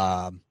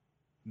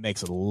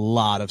 makes a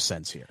lot of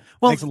sense here.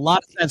 Well, makes a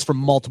lot of sense for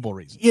multiple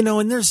reasons.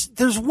 And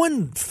there's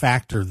one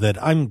factor that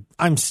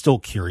I'm still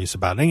curious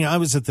about. I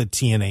was at the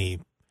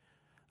TNA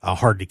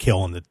Hard to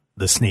Kill and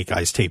the Snake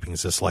Eyes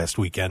tapings this last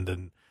weekend,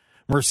 and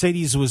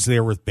Mercedes was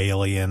there with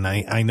Bayley, and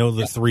I know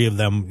the 3 of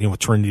them,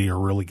 Trinity, are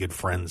really good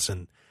friends,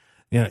 and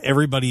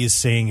everybody is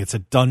saying it's a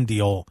done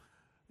deal.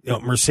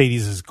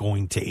 Mercedes is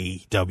going to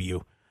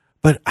AEW,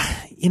 but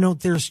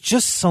there's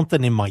just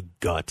something in my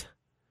gut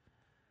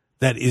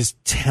that is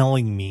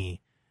telling me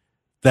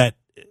that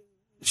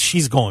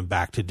she's going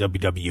back to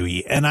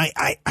WWE, and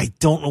I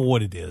don't know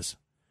what it is,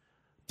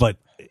 but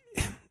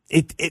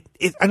it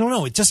I don't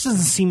know. It just doesn't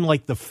seem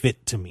like the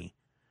fit to me.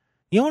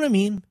 You know what I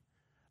mean?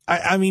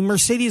 I mean,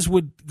 Mercedes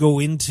would go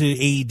into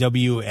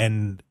AEW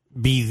and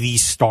be the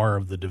star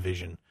of the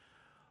division,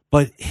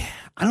 but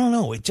I don't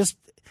know. It just,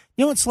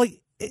 it's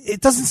like,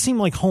 it doesn't seem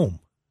like home.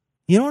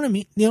 You know what I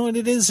mean? You know what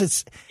it is?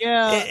 It's,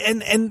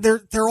 and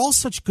they're all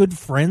such good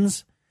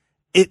friends.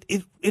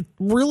 It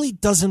really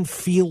doesn't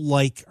feel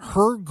like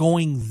her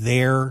going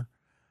there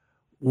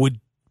would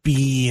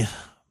be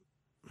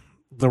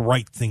the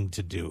right thing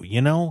to do,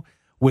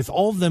 with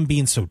all of them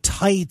being so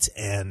tight,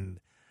 and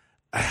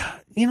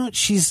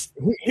it's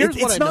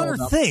not her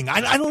thing.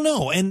 I don't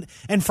know.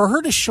 And for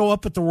her to show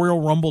up at the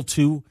Royal Rumble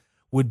too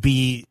would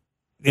be,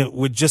 it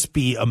would just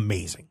be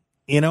amazing.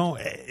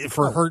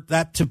 For her,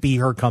 that to be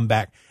her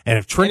comeback. And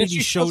if Trinity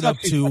showed up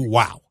too,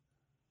 wow.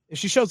 If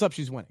she shows up,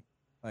 she's winning.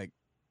 Like,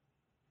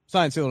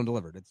 signed, sealed, and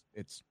delivered.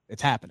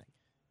 It's happening.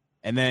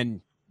 And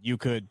then you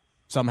could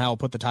somehow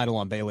put the title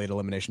on Bayley at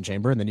Elimination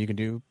Chamber, and then you can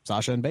do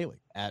Sasha and Bayley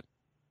at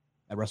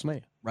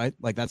WrestleMania, right?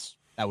 Like, that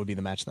would be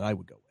the match that I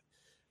would go with.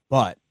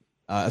 But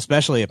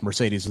especially if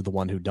Mercedes is the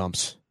one who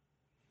dumps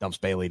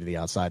Bayley to the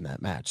outside in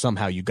that match,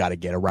 somehow you got to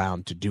get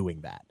around to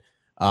doing that.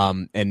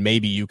 And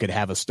maybe you could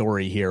have a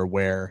story here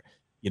where,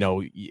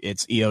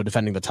 it's Io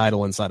defending the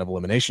title inside of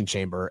Elimination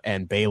Chamber,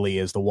 and Bayley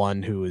is the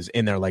one who is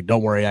in there like,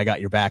 don't worry, I got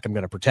your back, I'm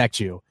going to protect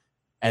you.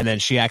 And then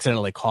she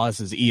accidentally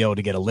causes Io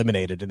to get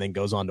eliminated and then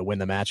goes on to win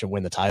the match and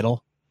win the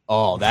title.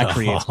 Oh, that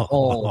creates a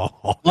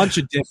whole bunch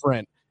of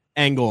different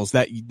angles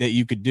that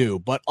you could do.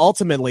 But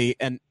ultimately,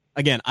 and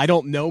again, I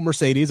don't know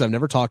Mercedes. I've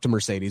never talked to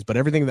Mercedes, but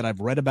everything that I've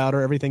read about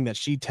her, everything that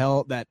she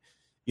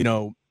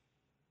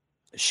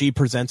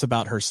presents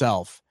about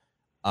herself,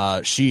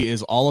 she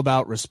is all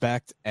about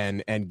respect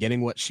and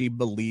getting what she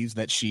believes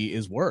that she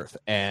is worth.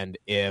 And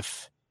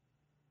if,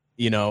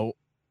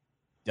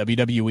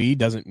 WWE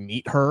doesn't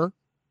meet her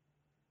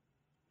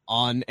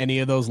on any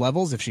of those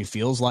levels, if she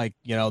feels like,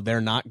 they're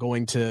not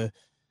going to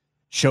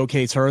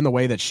showcase her in the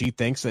way that she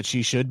thinks that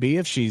she should be,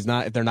 if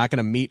they're not going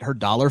to meet her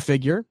dollar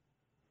figure,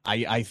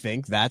 I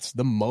think that's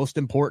the most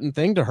important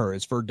thing to her,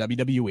 is for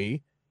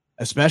WWE,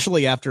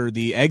 especially after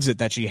the exit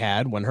that she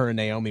had when her and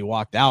Naomi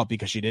walked out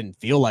because she didn't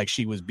feel like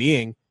she was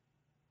being,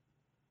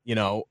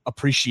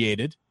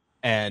 appreciated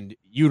and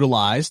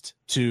utilized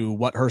to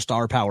what her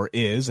star power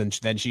is. And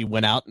then she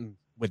went out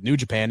with New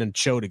Japan and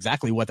showed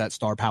exactly what that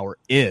star power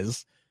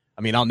is.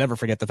 I mean, I'll never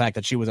forget the fact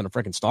that she was in a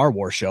freaking Star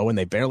Wars show and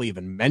they barely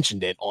even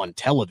mentioned it on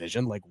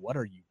television. Like, what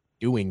are you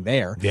doing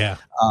there? Yeah.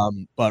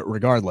 But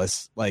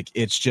regardless, like,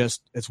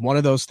 it's one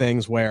of those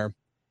things where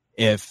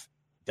if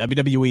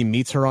WWE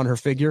meets her on her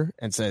figure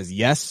and says,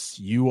 yes,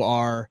 you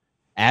are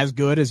as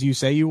good as you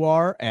say you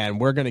are, and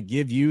we're going to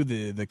give you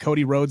the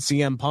Cody Rhodes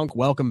CM Punk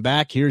welcome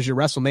back, here's your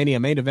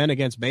WrestleMania main event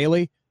against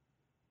Bayley.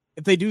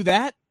 If they do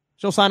that,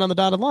 she'll sign on the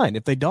dotted line.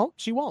 If they don't,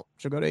 she won't.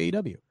 She'll go to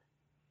AEW,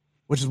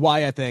 which is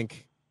why I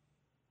think,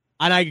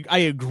 and I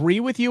agree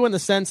with you in the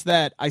sense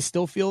that I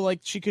still feel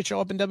like she could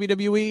show up in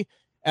WWE,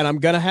 and I'm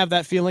going to have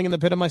that feeling in the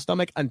pit of my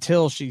stomach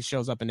until she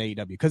shows up in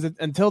AEW. Because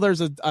until there's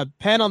a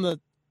pen on the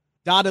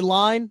dotted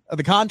line of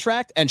the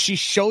contract and she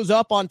shows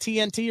up on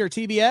TNT or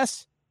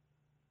TBS,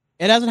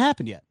 it hasn't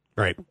happened yet.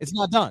 Right. It's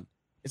not done.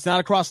 It's not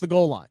across the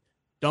goal line.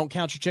 Don't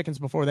count your chickens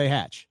before they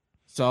hatch.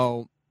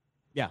 So,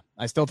 yeah,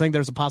 I still think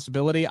there's a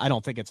possibility. I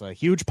don't think it's a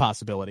huge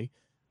possibility.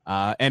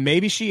 And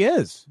maybe she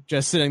is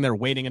just sitting there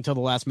waiting until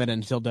the last minute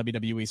until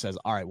WWE says,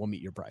 all right, we'll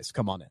meet your price.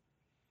 Come on in.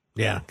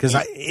 Yeah, because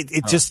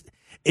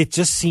it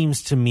just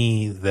seems to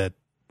me that,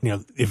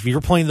 if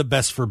you're playing the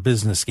best for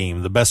business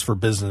game, the best for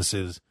business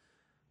is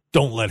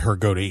don't let her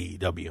go to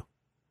AEW.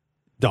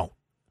 Don't.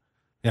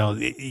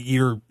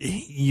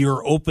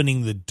 You're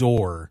opening the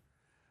door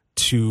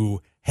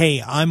to,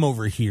 hey, I'm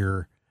over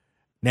here.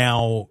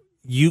 Now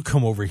you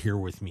come over here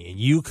with me, and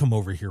you come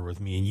over here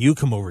with me, and you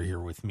come over here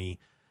with me.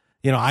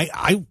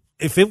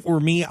 If it were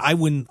me, I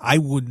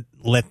wouldn't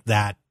let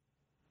that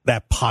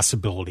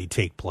possibility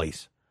take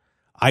place.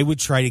 I would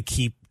try to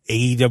keep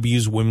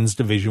AEW's women's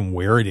division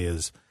where it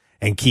is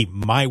and keep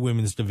my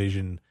women's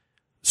division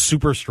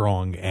super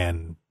strong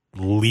and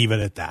leave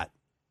it at that.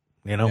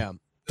 Yeah.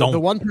 The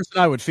one person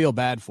I would feel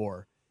bad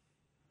for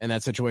in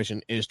that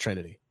situation is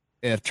Trinity.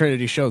 If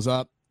Trinity shows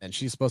up and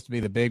she's supposed to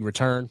be the big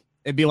return,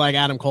 it'd be like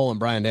Adam Cole and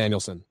Bryan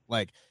Danielson.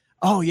 Like,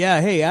 oh,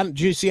 yeah, hey, did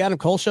you see Adam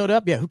Cole showed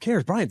up? Yeah, who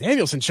cares? Bryan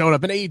Danielson showed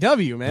up in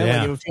AEW, man. Yeah.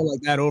 Like, it would feel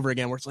like that over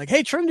again, where it's like,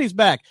 hey, Trinity's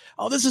back.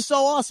 Oh, this is so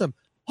awesome.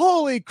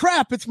 Holy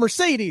crap, it's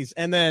Mercedes.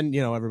 And then,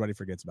 everybody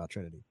forgets about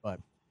Trinity. But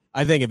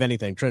I think, if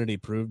anything, Trinity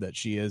proved that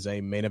she is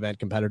a main event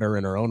competitor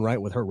in her own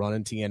right with her run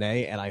in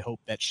TNA, and I hope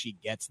that she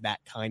gets that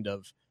kind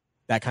of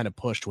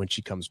pushed when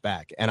she comes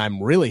back. And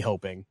I'm really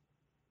hoping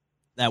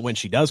that when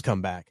she does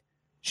come back,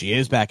 she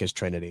is back as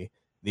Trinity.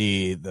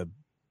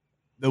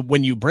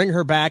 When you bring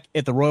her back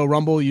at the Royal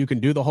Rumble, you can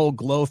do the whole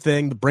glow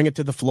thing, bring it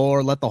to the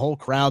floor, let the whole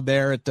crowd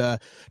there at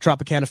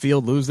Tropicana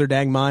Field lose their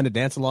dang mind and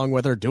dance along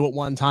with her. Do it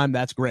one time,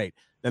 that's great.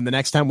 Then the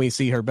next time we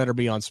see her better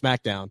be on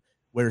SmackDown,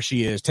 where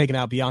she is taking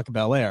out Bianca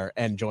Belair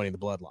and joining the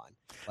Bloodline.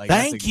 Like,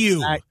 Thank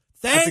you.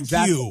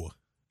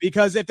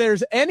 Because if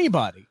there's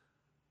anybody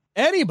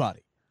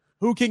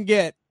who can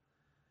get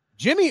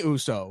Jimmy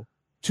Uso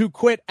to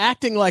quit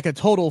acting like a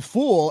total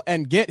fool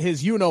and get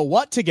his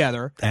you-know-what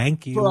together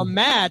for a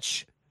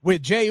match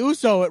with Jey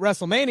Uso at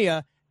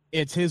WrestleMania,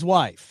 it's his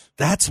wife.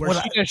 That's where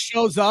she just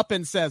shows up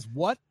and says,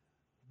 what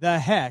the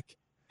heck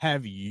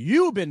have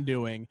you been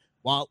doing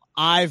while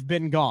I've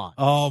been gone?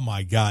 Oh,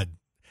 my God.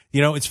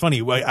 It's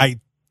funny.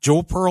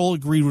 Joe Pearl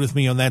agreed with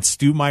me on that.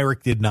 Stu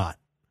Myrick did not.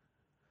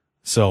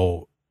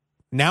 So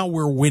now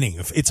we're winning.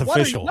 It's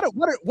official.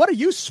 What are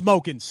you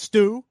smoking,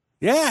 Stu?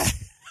 Yeah.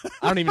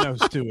 I don't even know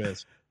who Stu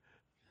is.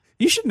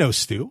 You should know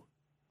Stu.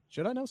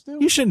 Should I know Stu?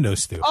 You should know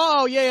Stu.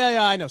 Oh, yeah,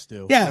 I know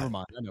Stu. Yeah. Never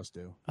mind. I know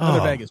Stu.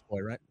 Another Vegas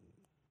boy, right?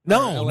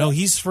 No,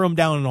 he's from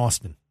down in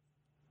Austin.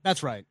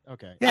 That's right.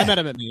 Okay. Yeah. I met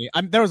him at me.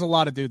 There was a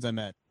lot of dudes I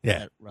met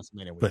Yeah. at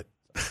WrestleMania week. But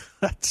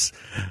that's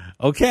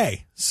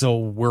okay. So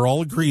we're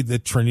all agreed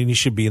that Trinity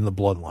should be in the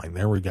bloodline.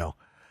 There we go.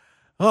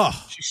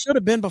 Oh, she should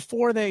have been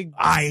before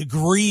I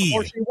agree.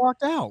 Before she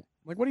walked out.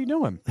 Like, what are you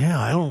doing? Yeah,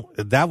 I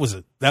don't. That was.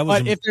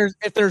 But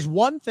if there's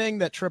one thing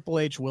that Triple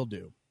H will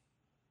do,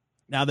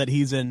 now that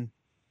he's in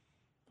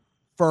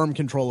firm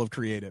control of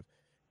creative,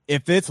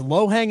 if it's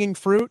low hanging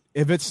fruit,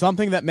 if it's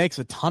something that makes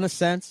a ton of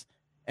sense,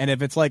 and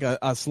if it's like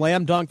a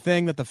slam dunk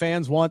thing that the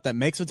fans want that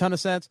makes a ton of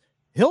sense,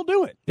 he'll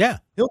do it. Yeah,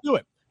 he'll do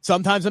it.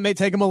 Sometimes it may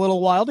take him a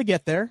little while to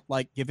get there,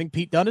 like giving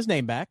Pete Dunne his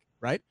name back,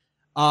 right?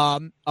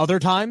 Other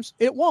times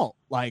it won't,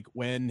 like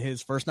when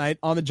his first night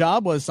on the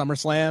job was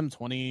SummerSlam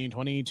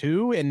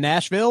 2022 in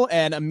Nashville,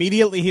 and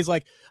immediately he's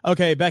like,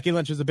 okay, Becky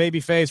Lynch is a baby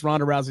face,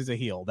 Ronda Rousey's a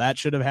heel. That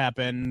should have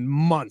happened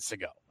months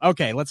ago.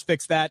 Okay, let's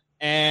fix that,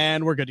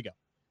 and we're good to go.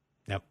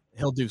 Yep.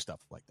 He'll do stuff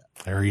like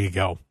that. There you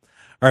go.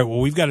 All right, well,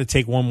 we've got to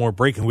take one more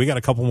break, and we got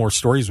a couple more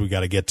stories we got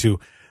to get to.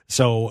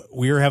 So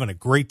we are having a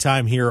great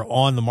time here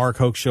on the Mark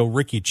Hoke Show.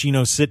 Rick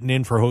Ucchino sitting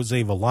in for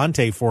Jose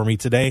Vellante for me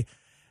today,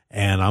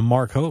 and I'm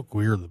Mark Hoke.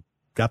 We're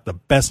got the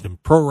best in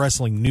pro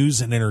wrestling news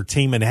and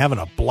entertainment, having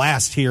a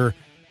blast here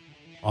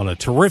on a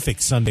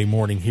terrific Sunday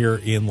morning here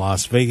in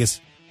Las Vegas.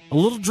 A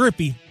little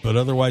drippy, but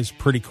otherwise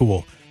pretty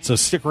cool. So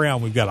stick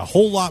around. We've got a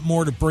whole lot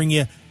more to bring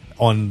you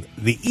on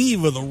the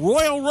eve of the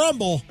Royal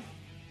Rumble.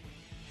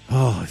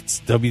 Oh,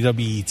 it's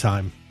WWE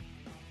time.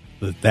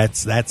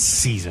 That's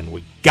season.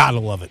 We gotta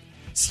love it.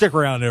 Stick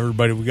around,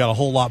 everybody. We got a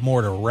whole lot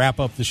more to wrap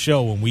up the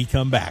show when we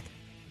come back.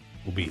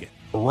 We'll be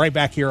right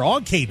back here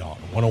on KDAWN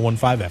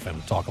 101.5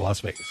 FM, Talk of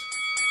Las Vegas.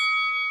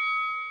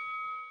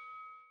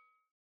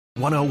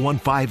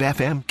 101.5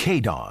 FM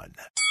KDAWN.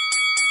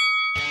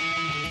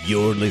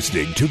 You're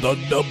listening to the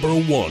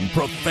 #1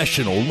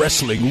 professional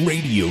wrestling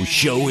radio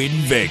show in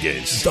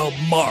Vegas, The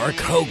Mark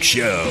Hoke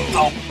Show.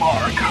 The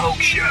Mark Hoke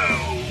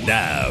Show.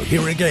 Now,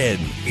 here again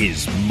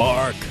is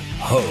Mark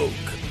Hoke.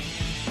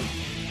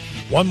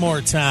 One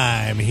more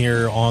time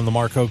here on the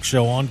Mark Hoke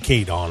Show on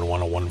KDAWN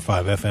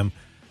 101.5 FM,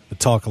 the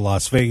Talk of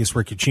Las Vegas.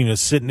 Rick Ucchino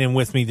sitting in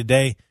with me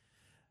today,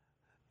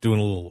 doing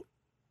a little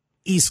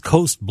East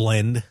Coast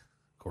blend,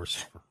 of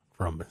course,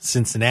 from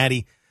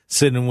Cincinnati,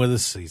 sitting in with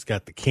us. He's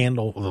got the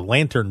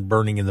lantern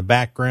burning in the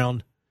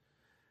background.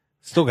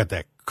 Still got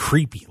that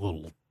creepy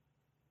little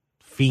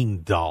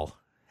fiend doll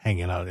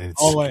hanging out. And it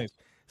Always.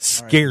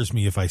 Scares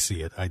me if I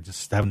see it. I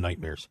just have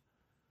nightmares.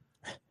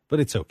 But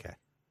it's okay.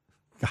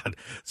 God,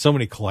 so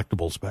many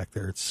collectibles back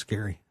there. It's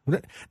scary.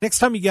 Next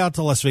time you get out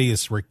to Las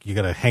Vegas, Rick, you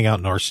got to hang out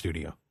in our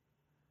studio.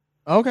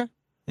 Okay.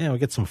 Yeah, we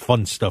get some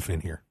fun stuff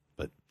in here.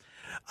 But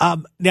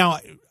now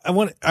I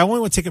want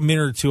to take a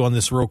minute or two on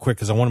this real quick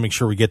because I want to make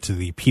sure we get to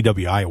the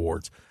PWI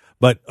awards.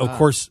 But of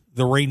course,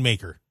 the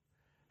Rainmaker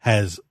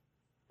has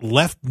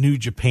left New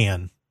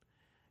Japan,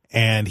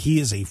 and he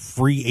is a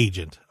free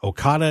agent.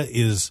 Okada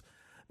is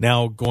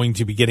now going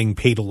to be getting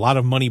paid a lot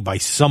of money by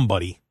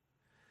somebody.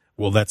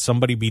 Will that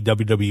somebody be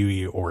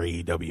WWE or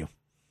AEW?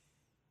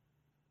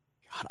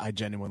 God, I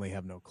genuinely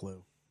have no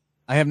clue.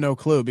 I have no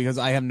clue because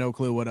I have no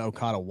clue what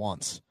Okada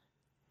wants,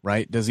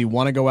 right? Does he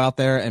want to go out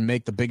there and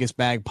make the biggest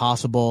bag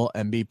possible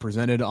and be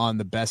presented on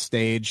the best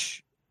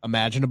stage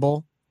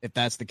imaginable? If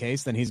that's the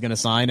case, then he's going to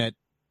sign at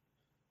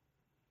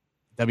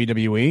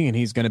WWE and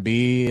he's going to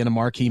be in a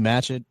marquee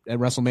match at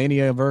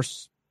WrestleMania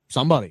versus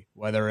somebody,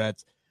 whether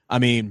it's, I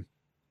mean,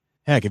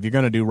 heck, if you're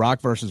going to do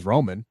Rock versus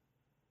Roman,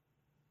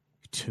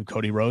 to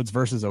Cody Rhodes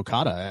versus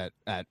Okada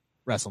at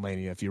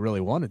WrestleMania if you really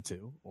wanted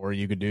to, or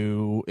you could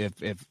do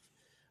if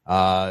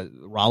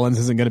Rollins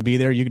isn't going to be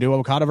there, you could do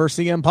Okada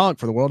versus CM Punk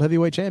for the World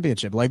Heavyweight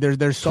Championship. Like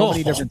there's so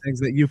many different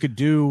things that you could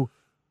do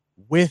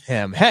with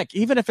him. Heck,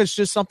 even if it's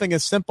just something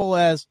as simple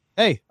as,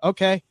 hey,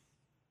 okay,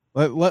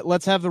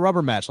 let's have the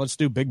rubber match. Let's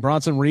do Big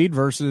Bronson Reed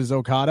versus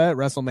Okada at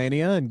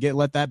WrestleMania and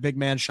let that big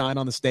man shine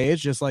on the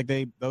stage, just like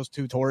those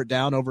two tore it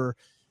down over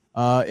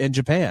in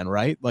Japan,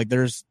 right? Like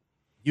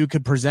you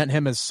could present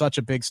him as such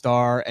a big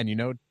star,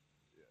 and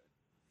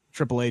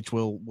Triple H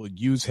will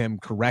use him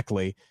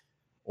correctly,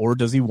 or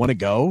does he want to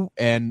go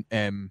and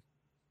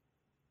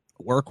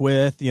work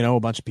with a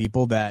bunch of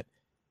people that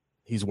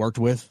he's worked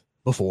with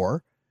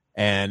before,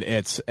 and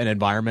it's an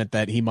environment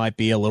that he might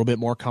be a little bit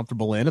more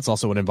comfortable in. It's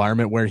also an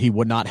environment where he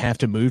would not have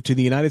to move to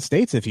the United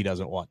States if he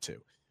doesn't want to,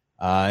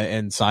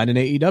 and sign an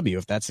AEW.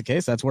 If that's the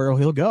case, that's where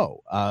he'll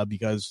go,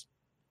 because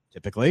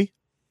typically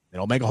they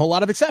don't make a whole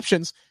lot of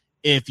exceptions.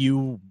 If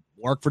you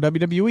work for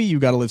WWE, you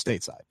got to live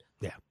stateside.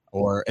 Yeah.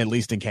 Or at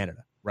least in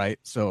Canada, right?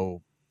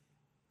 So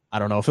I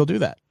don't know if he'll do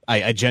that.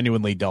 I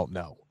genuinely don't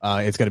know.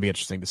 It's going to be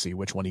interesting to see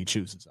which one he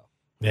chooses, though.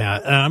 Yeah,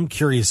 and I'm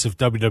curious if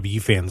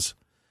WWE fans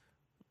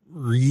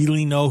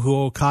really know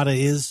who Okada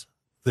is,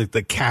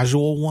 the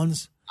casual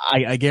ones.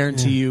 I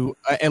guarantee you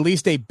at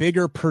least a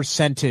bigger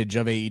percentage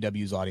of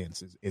AEW's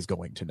audience is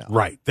going to know.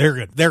 Right.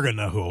 They're gonna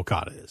know who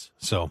Okada is.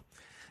 So,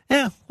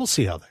 yeah, we'll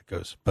see how that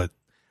goes. But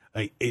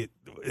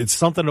it's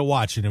something to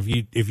watch.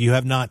 And if you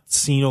have not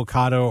seen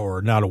Okada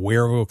or not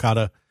aware of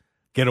Okada,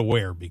 get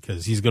aware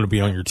because he's going to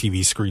be on your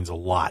TV screens a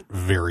lot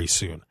very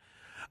soon.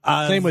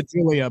 Same with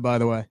Julia, by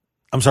the way.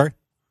 I'm sorry?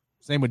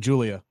 Same with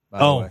Julia, by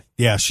the way.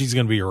 Yeah, she's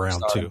going to be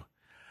around too.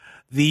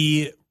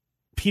 The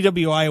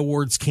PWI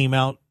Awards came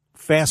out,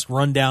 fast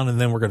rundown,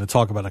 and then we're going to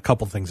talk about a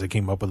couple things that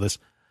came up with this.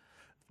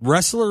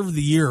 Wrestler of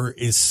the Year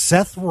is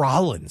Seth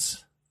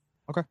Rollins.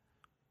 Okay.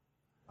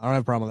 I don't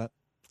have a problem with that.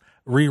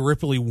 Rhea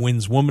Ripley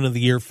wins Woman of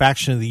the Year.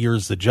 Faction of the Year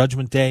is the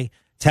Judgment Day.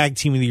 Tag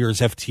Team of the Year is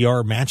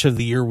FTR. Match of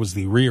the Year was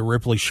the Rhea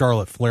Ripley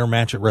Charlotte Flair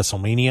match at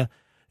WrestleMania.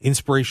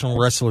 Inspirational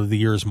Wrestler of the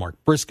Year is Mark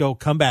Briscoe.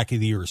 Comeback of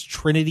the Year is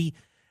Trinity.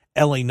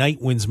 LA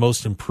Knight wins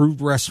Most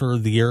Improved Wrestler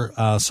of the Year.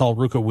 Saul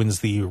Ruka wins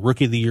the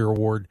Rookie of the Year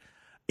award.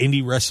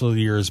 Indie Wrestler of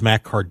the Year is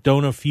Matt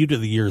Cardona. Feud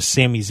of the Year is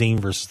Sami Zayn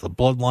versus The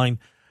Bloodline.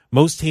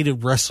 Most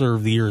Hated Wrestler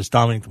of the Year is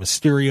Dominic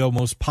Mysterio.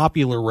 Most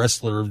Popular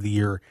Wrestler of the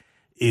Year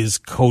is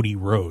Cody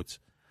Rhodes.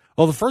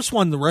 Well, the first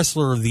one, the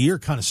Wrestler of the Year,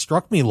 kind of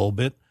struck me a little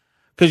bit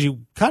because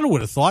you kind of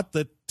would have thought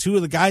that two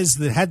of the guys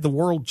that had the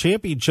world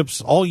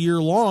championships all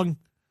year long,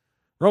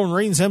 Roman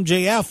Reigns,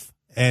 MJF,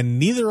 and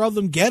neither of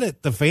them get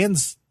it. The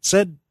fans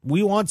said,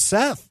 we want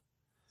Seth.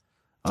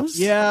 I was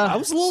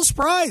a little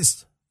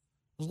surprised.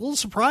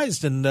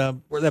 And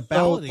where that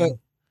balloting,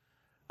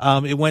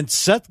 it went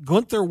Seth,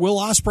 Gunther, Will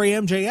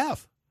Ospreay,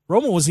 MJF.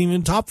 Roman wasn't even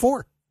in top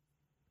 4.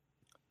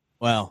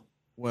 Well,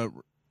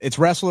 it's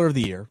Wrestler of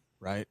the Year,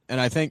 right?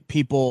 And I think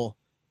people,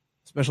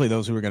 especially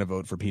those who are going to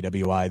vote for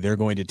PWI, they're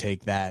going to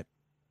take that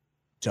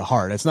to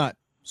heart. It's not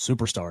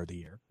Superstar of the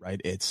Year,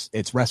 right?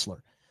 It's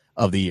Wrestler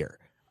of the Year.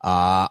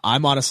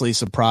 I'm honestly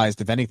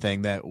surprised, if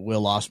anything, that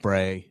Will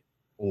Ospreay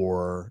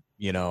or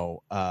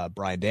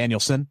Bryan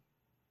Danielson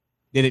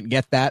didn't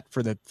get that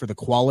for the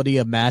quality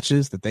of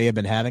matches that they have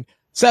been having.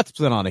 Seth's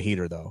been on a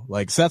heater though.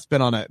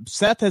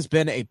 Seth has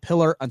been a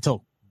pillar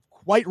until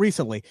quite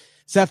recently.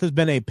 Seth has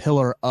been a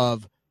pillar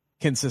of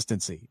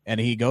consistency, and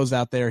he goes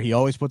out there. He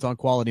always puts on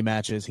quality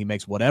matches. He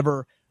makes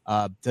whatever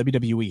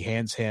WWE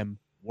hands him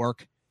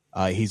work.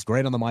 He's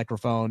great on the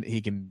microphone.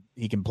 He can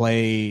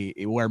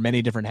wear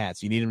many different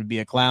hats. You need him to be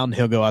a clown,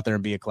 he'll go out there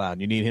and be a clown.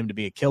 You need him to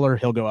be a killer,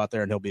 he'll go out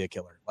there and he'll be a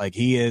killer.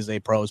 He is a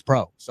pro's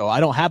pro. So I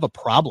don't have a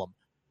problem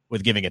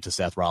with giving it to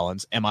Seth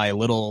Rollins. Am I a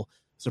little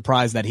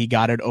surprised that he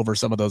got it over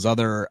some of those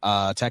other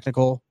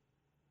technical,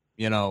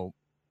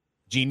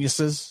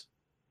 geniuses?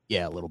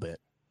 Yeah, a little bit,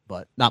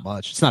 but not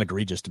much. It's not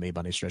egregious to me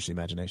by any stretch of the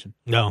imagination.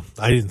 No,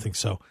 I didn't think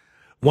so.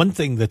 One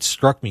thing that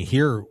struck me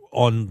here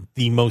on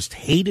the most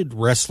hated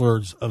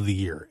wrestlers of the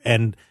year,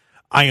 and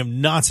I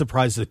am not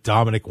surprised that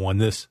Dominic won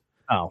this.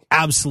 Oh,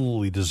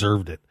 absolutely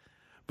deserved it.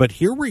 But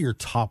here were your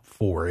top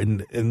 4,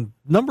 and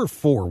number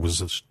 4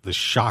 was the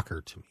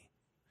shocker to me.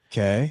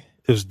 Okay.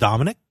 It was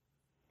Dominic,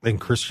 then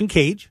Christian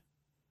Cage.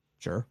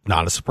 Sure.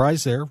 Not a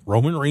surprise there.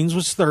 Roman Reigns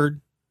was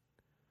 3rd.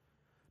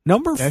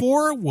 Number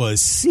 4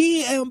 was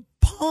CM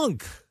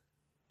Punk.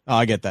 Oh,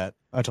 I get that.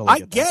 I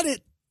totally get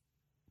it.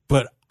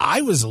 But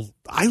I was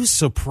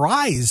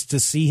surprised to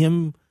see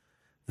him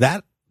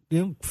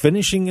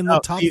finishing in the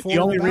top 4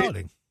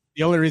 balloting.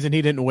 The only reason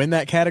he didn't win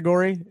that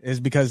category is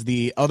because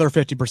the other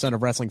 50%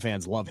 of wrestling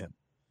fans love him.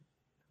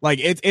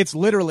 It's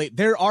literally,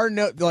 there are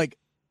no,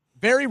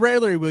 very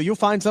rarely will you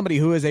find somebody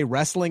who is a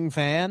wrestling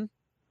fan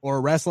or a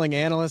wrestling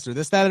analyst or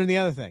this, that, or the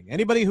other thing.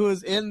 Anybody who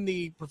is in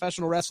the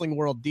professional wrestling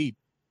world deep,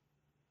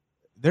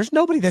 there's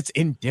nobody that's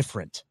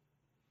indifferent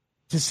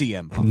to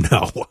CM Punk.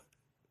 No.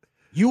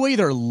 You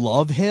either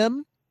love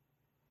him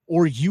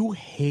or you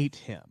hate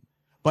him.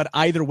 But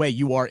either way,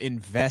 you are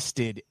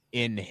invested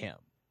in him.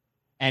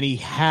 And he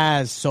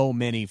has so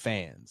many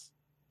fans.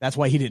 That's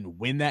why he didn't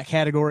win that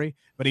category.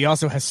 But he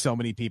also has so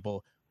many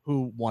people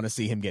who want to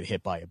see him get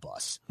hit by a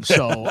bus.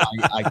 So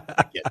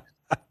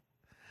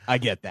I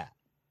get that.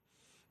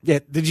 Yeah.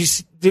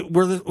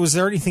 Was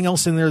there anything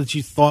else in there that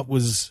you thought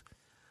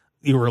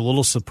you were a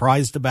little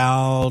surprised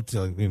about,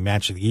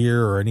 match of the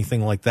year or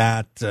anything like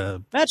that?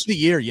 Match of the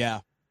year,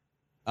 yeah.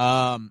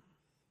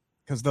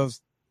 Because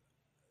those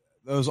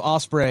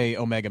Ospreay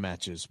Omega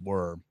matches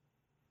were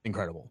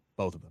incredible,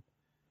 both of them.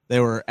 They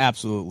were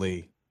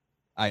absolutely,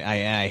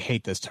 I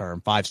hate this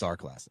term, 5-star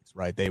classics,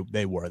 right? They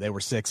were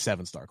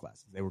 6-7-star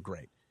classics. They were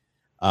great.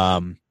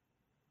 I'm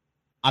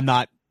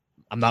not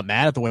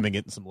mad at the women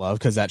getting some love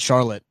because that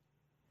Charlotte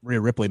Rhea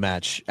Ripley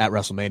match at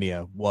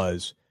WrestleMania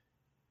was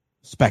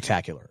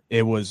spectacular.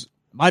 It was,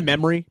 my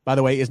memory, by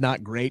the way, is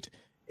not great.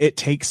 It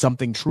takes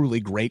something truly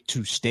great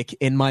to stick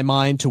in my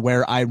mind to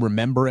where I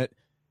remember it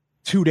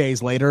 2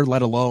 days later,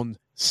 let alone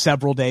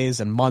several days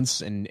and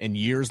months and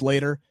years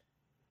later.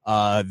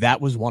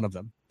 That was one of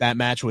them. That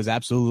match was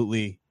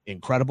absolutely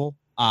incredible.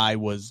 I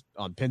was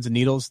on pins and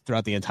needles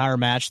throughout the entire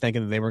match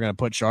thinking that they were going to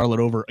put Charlotte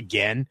over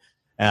again.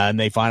 And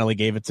they finally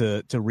gave it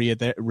to Rhea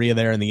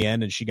there in the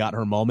end, and she got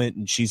her moment,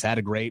 and she's had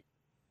a great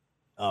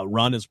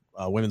run as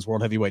women's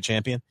world heavyweight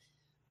champion.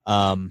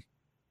 But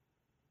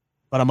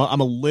I'm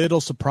a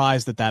little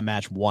surprised that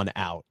match won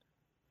out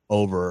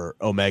over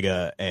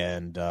Omega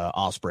and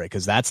Ospreay,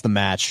 because that's the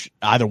match,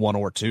 either 1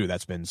 or 2,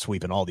 that's been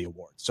sweeping all the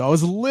awards. So I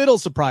was a little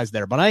surprised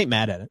there, but I ain't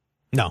mad at it.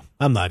 No,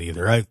 I'm not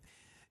either.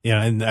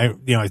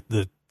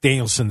 The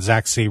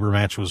Danielson-Zack Sabre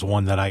match was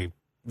one that I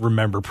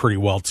remember pretty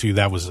well, too.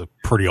 That was a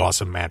pretty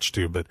awesome match,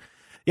 too. But,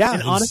 yeah.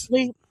 And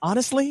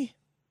honestly,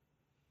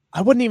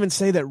 I wouldn't even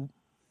say that,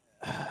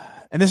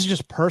 and this is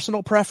just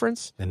personal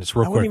preference. And it's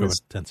real quick, over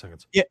 10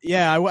 seconds.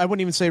 Yeah, I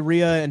wouldn't even say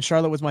Rhea and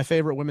Charlotte was my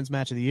favorite women's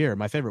match of the year.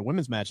 My favorite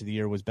women's match of the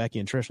year was Becky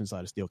and Trish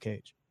inside a steel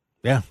cage.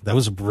 Yeah, that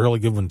was a really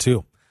good one,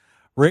 too.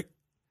 Rick,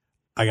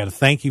 I got to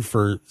thank you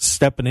for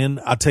stepping in.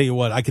 I'll tell you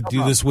what, I could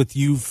do this with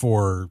you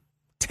for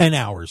 10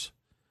 hours.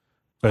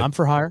 But, I'm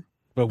for hire.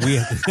 But we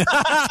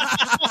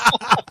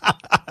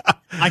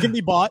I can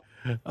be bought.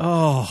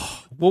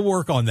 Oh, we'll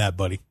work on that,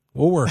 buddy.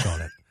 We'll work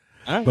on it.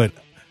 All right. But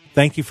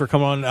thank you for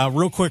coming on.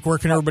 Real quick, where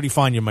can everybody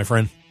find you, my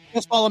friend?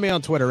 Just follow me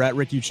on Twitter at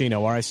Rick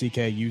Ucchino,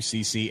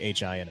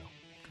 RICKUCCHINO.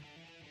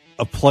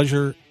 A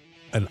pleasure,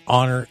 an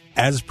honor,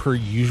 as per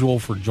usual,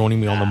 for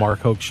joining me on the Mark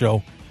Hoke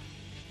Show.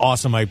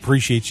 Awesome. I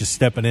appreciate you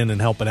stepping in and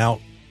helping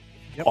out.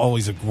 Yep.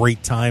 Always a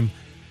great time.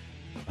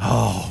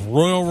 Oh,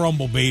 Royal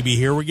Rumble, baby.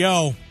 Here we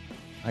go.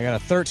 I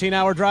got a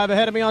 13-hour drive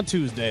ahead of me on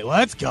Tuesday.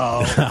 Let's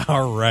go.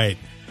 All right.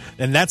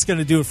 And that's going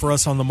to do it for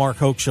us on the Mark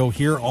Hoke Show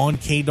here on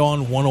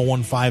KDAWN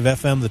 101.5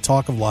 FM, the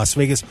talk of Las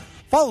Vegas.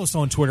 Follow us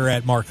on Twitter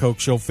at Mark Hoke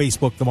Show,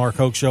 Facebook, The Mark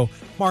Hoke Show,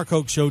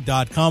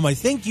 markhokeshow.com. I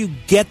think you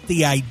get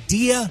the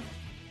idea.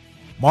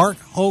 Mark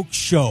Hoke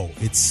Show.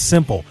 It's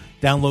simple.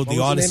 Download the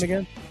Odyssey. Name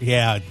again?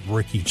 Yeah,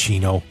 Rick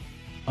Ucchino.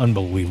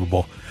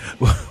 Unbelievable.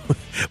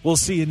 We'll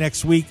see you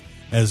next week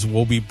as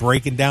we'll be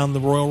breaking down the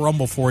Royal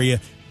Rumble for you.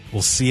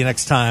 We'll see you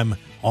next time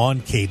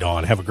on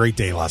KDAWN. Have a great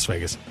day, Las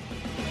Vegas.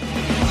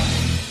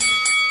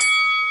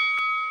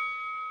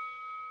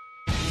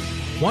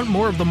 Want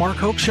more of The Mark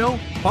Hoke Show?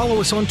 Follow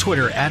us on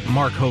Twitter at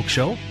Mark Hoke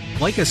Show,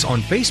 like us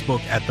on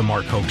Facebook at The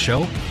Mark Hoke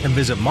Show, and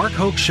visit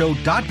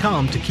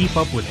markhokeshow.com to keep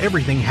up with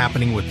everything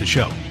happening with the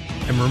show.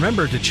 And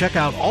remember to check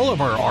out all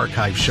of our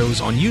archive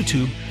shows on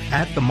YouTube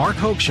at The Mark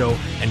Hoke Show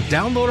and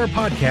download our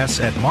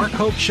podcasts at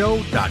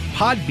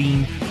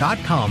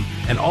markhokeshow.podbean.com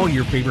and all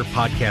your favorite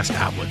podcast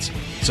outlets.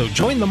 So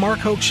join The Mark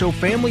Hoke Show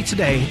family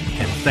today,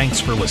 and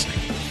thanks for listening.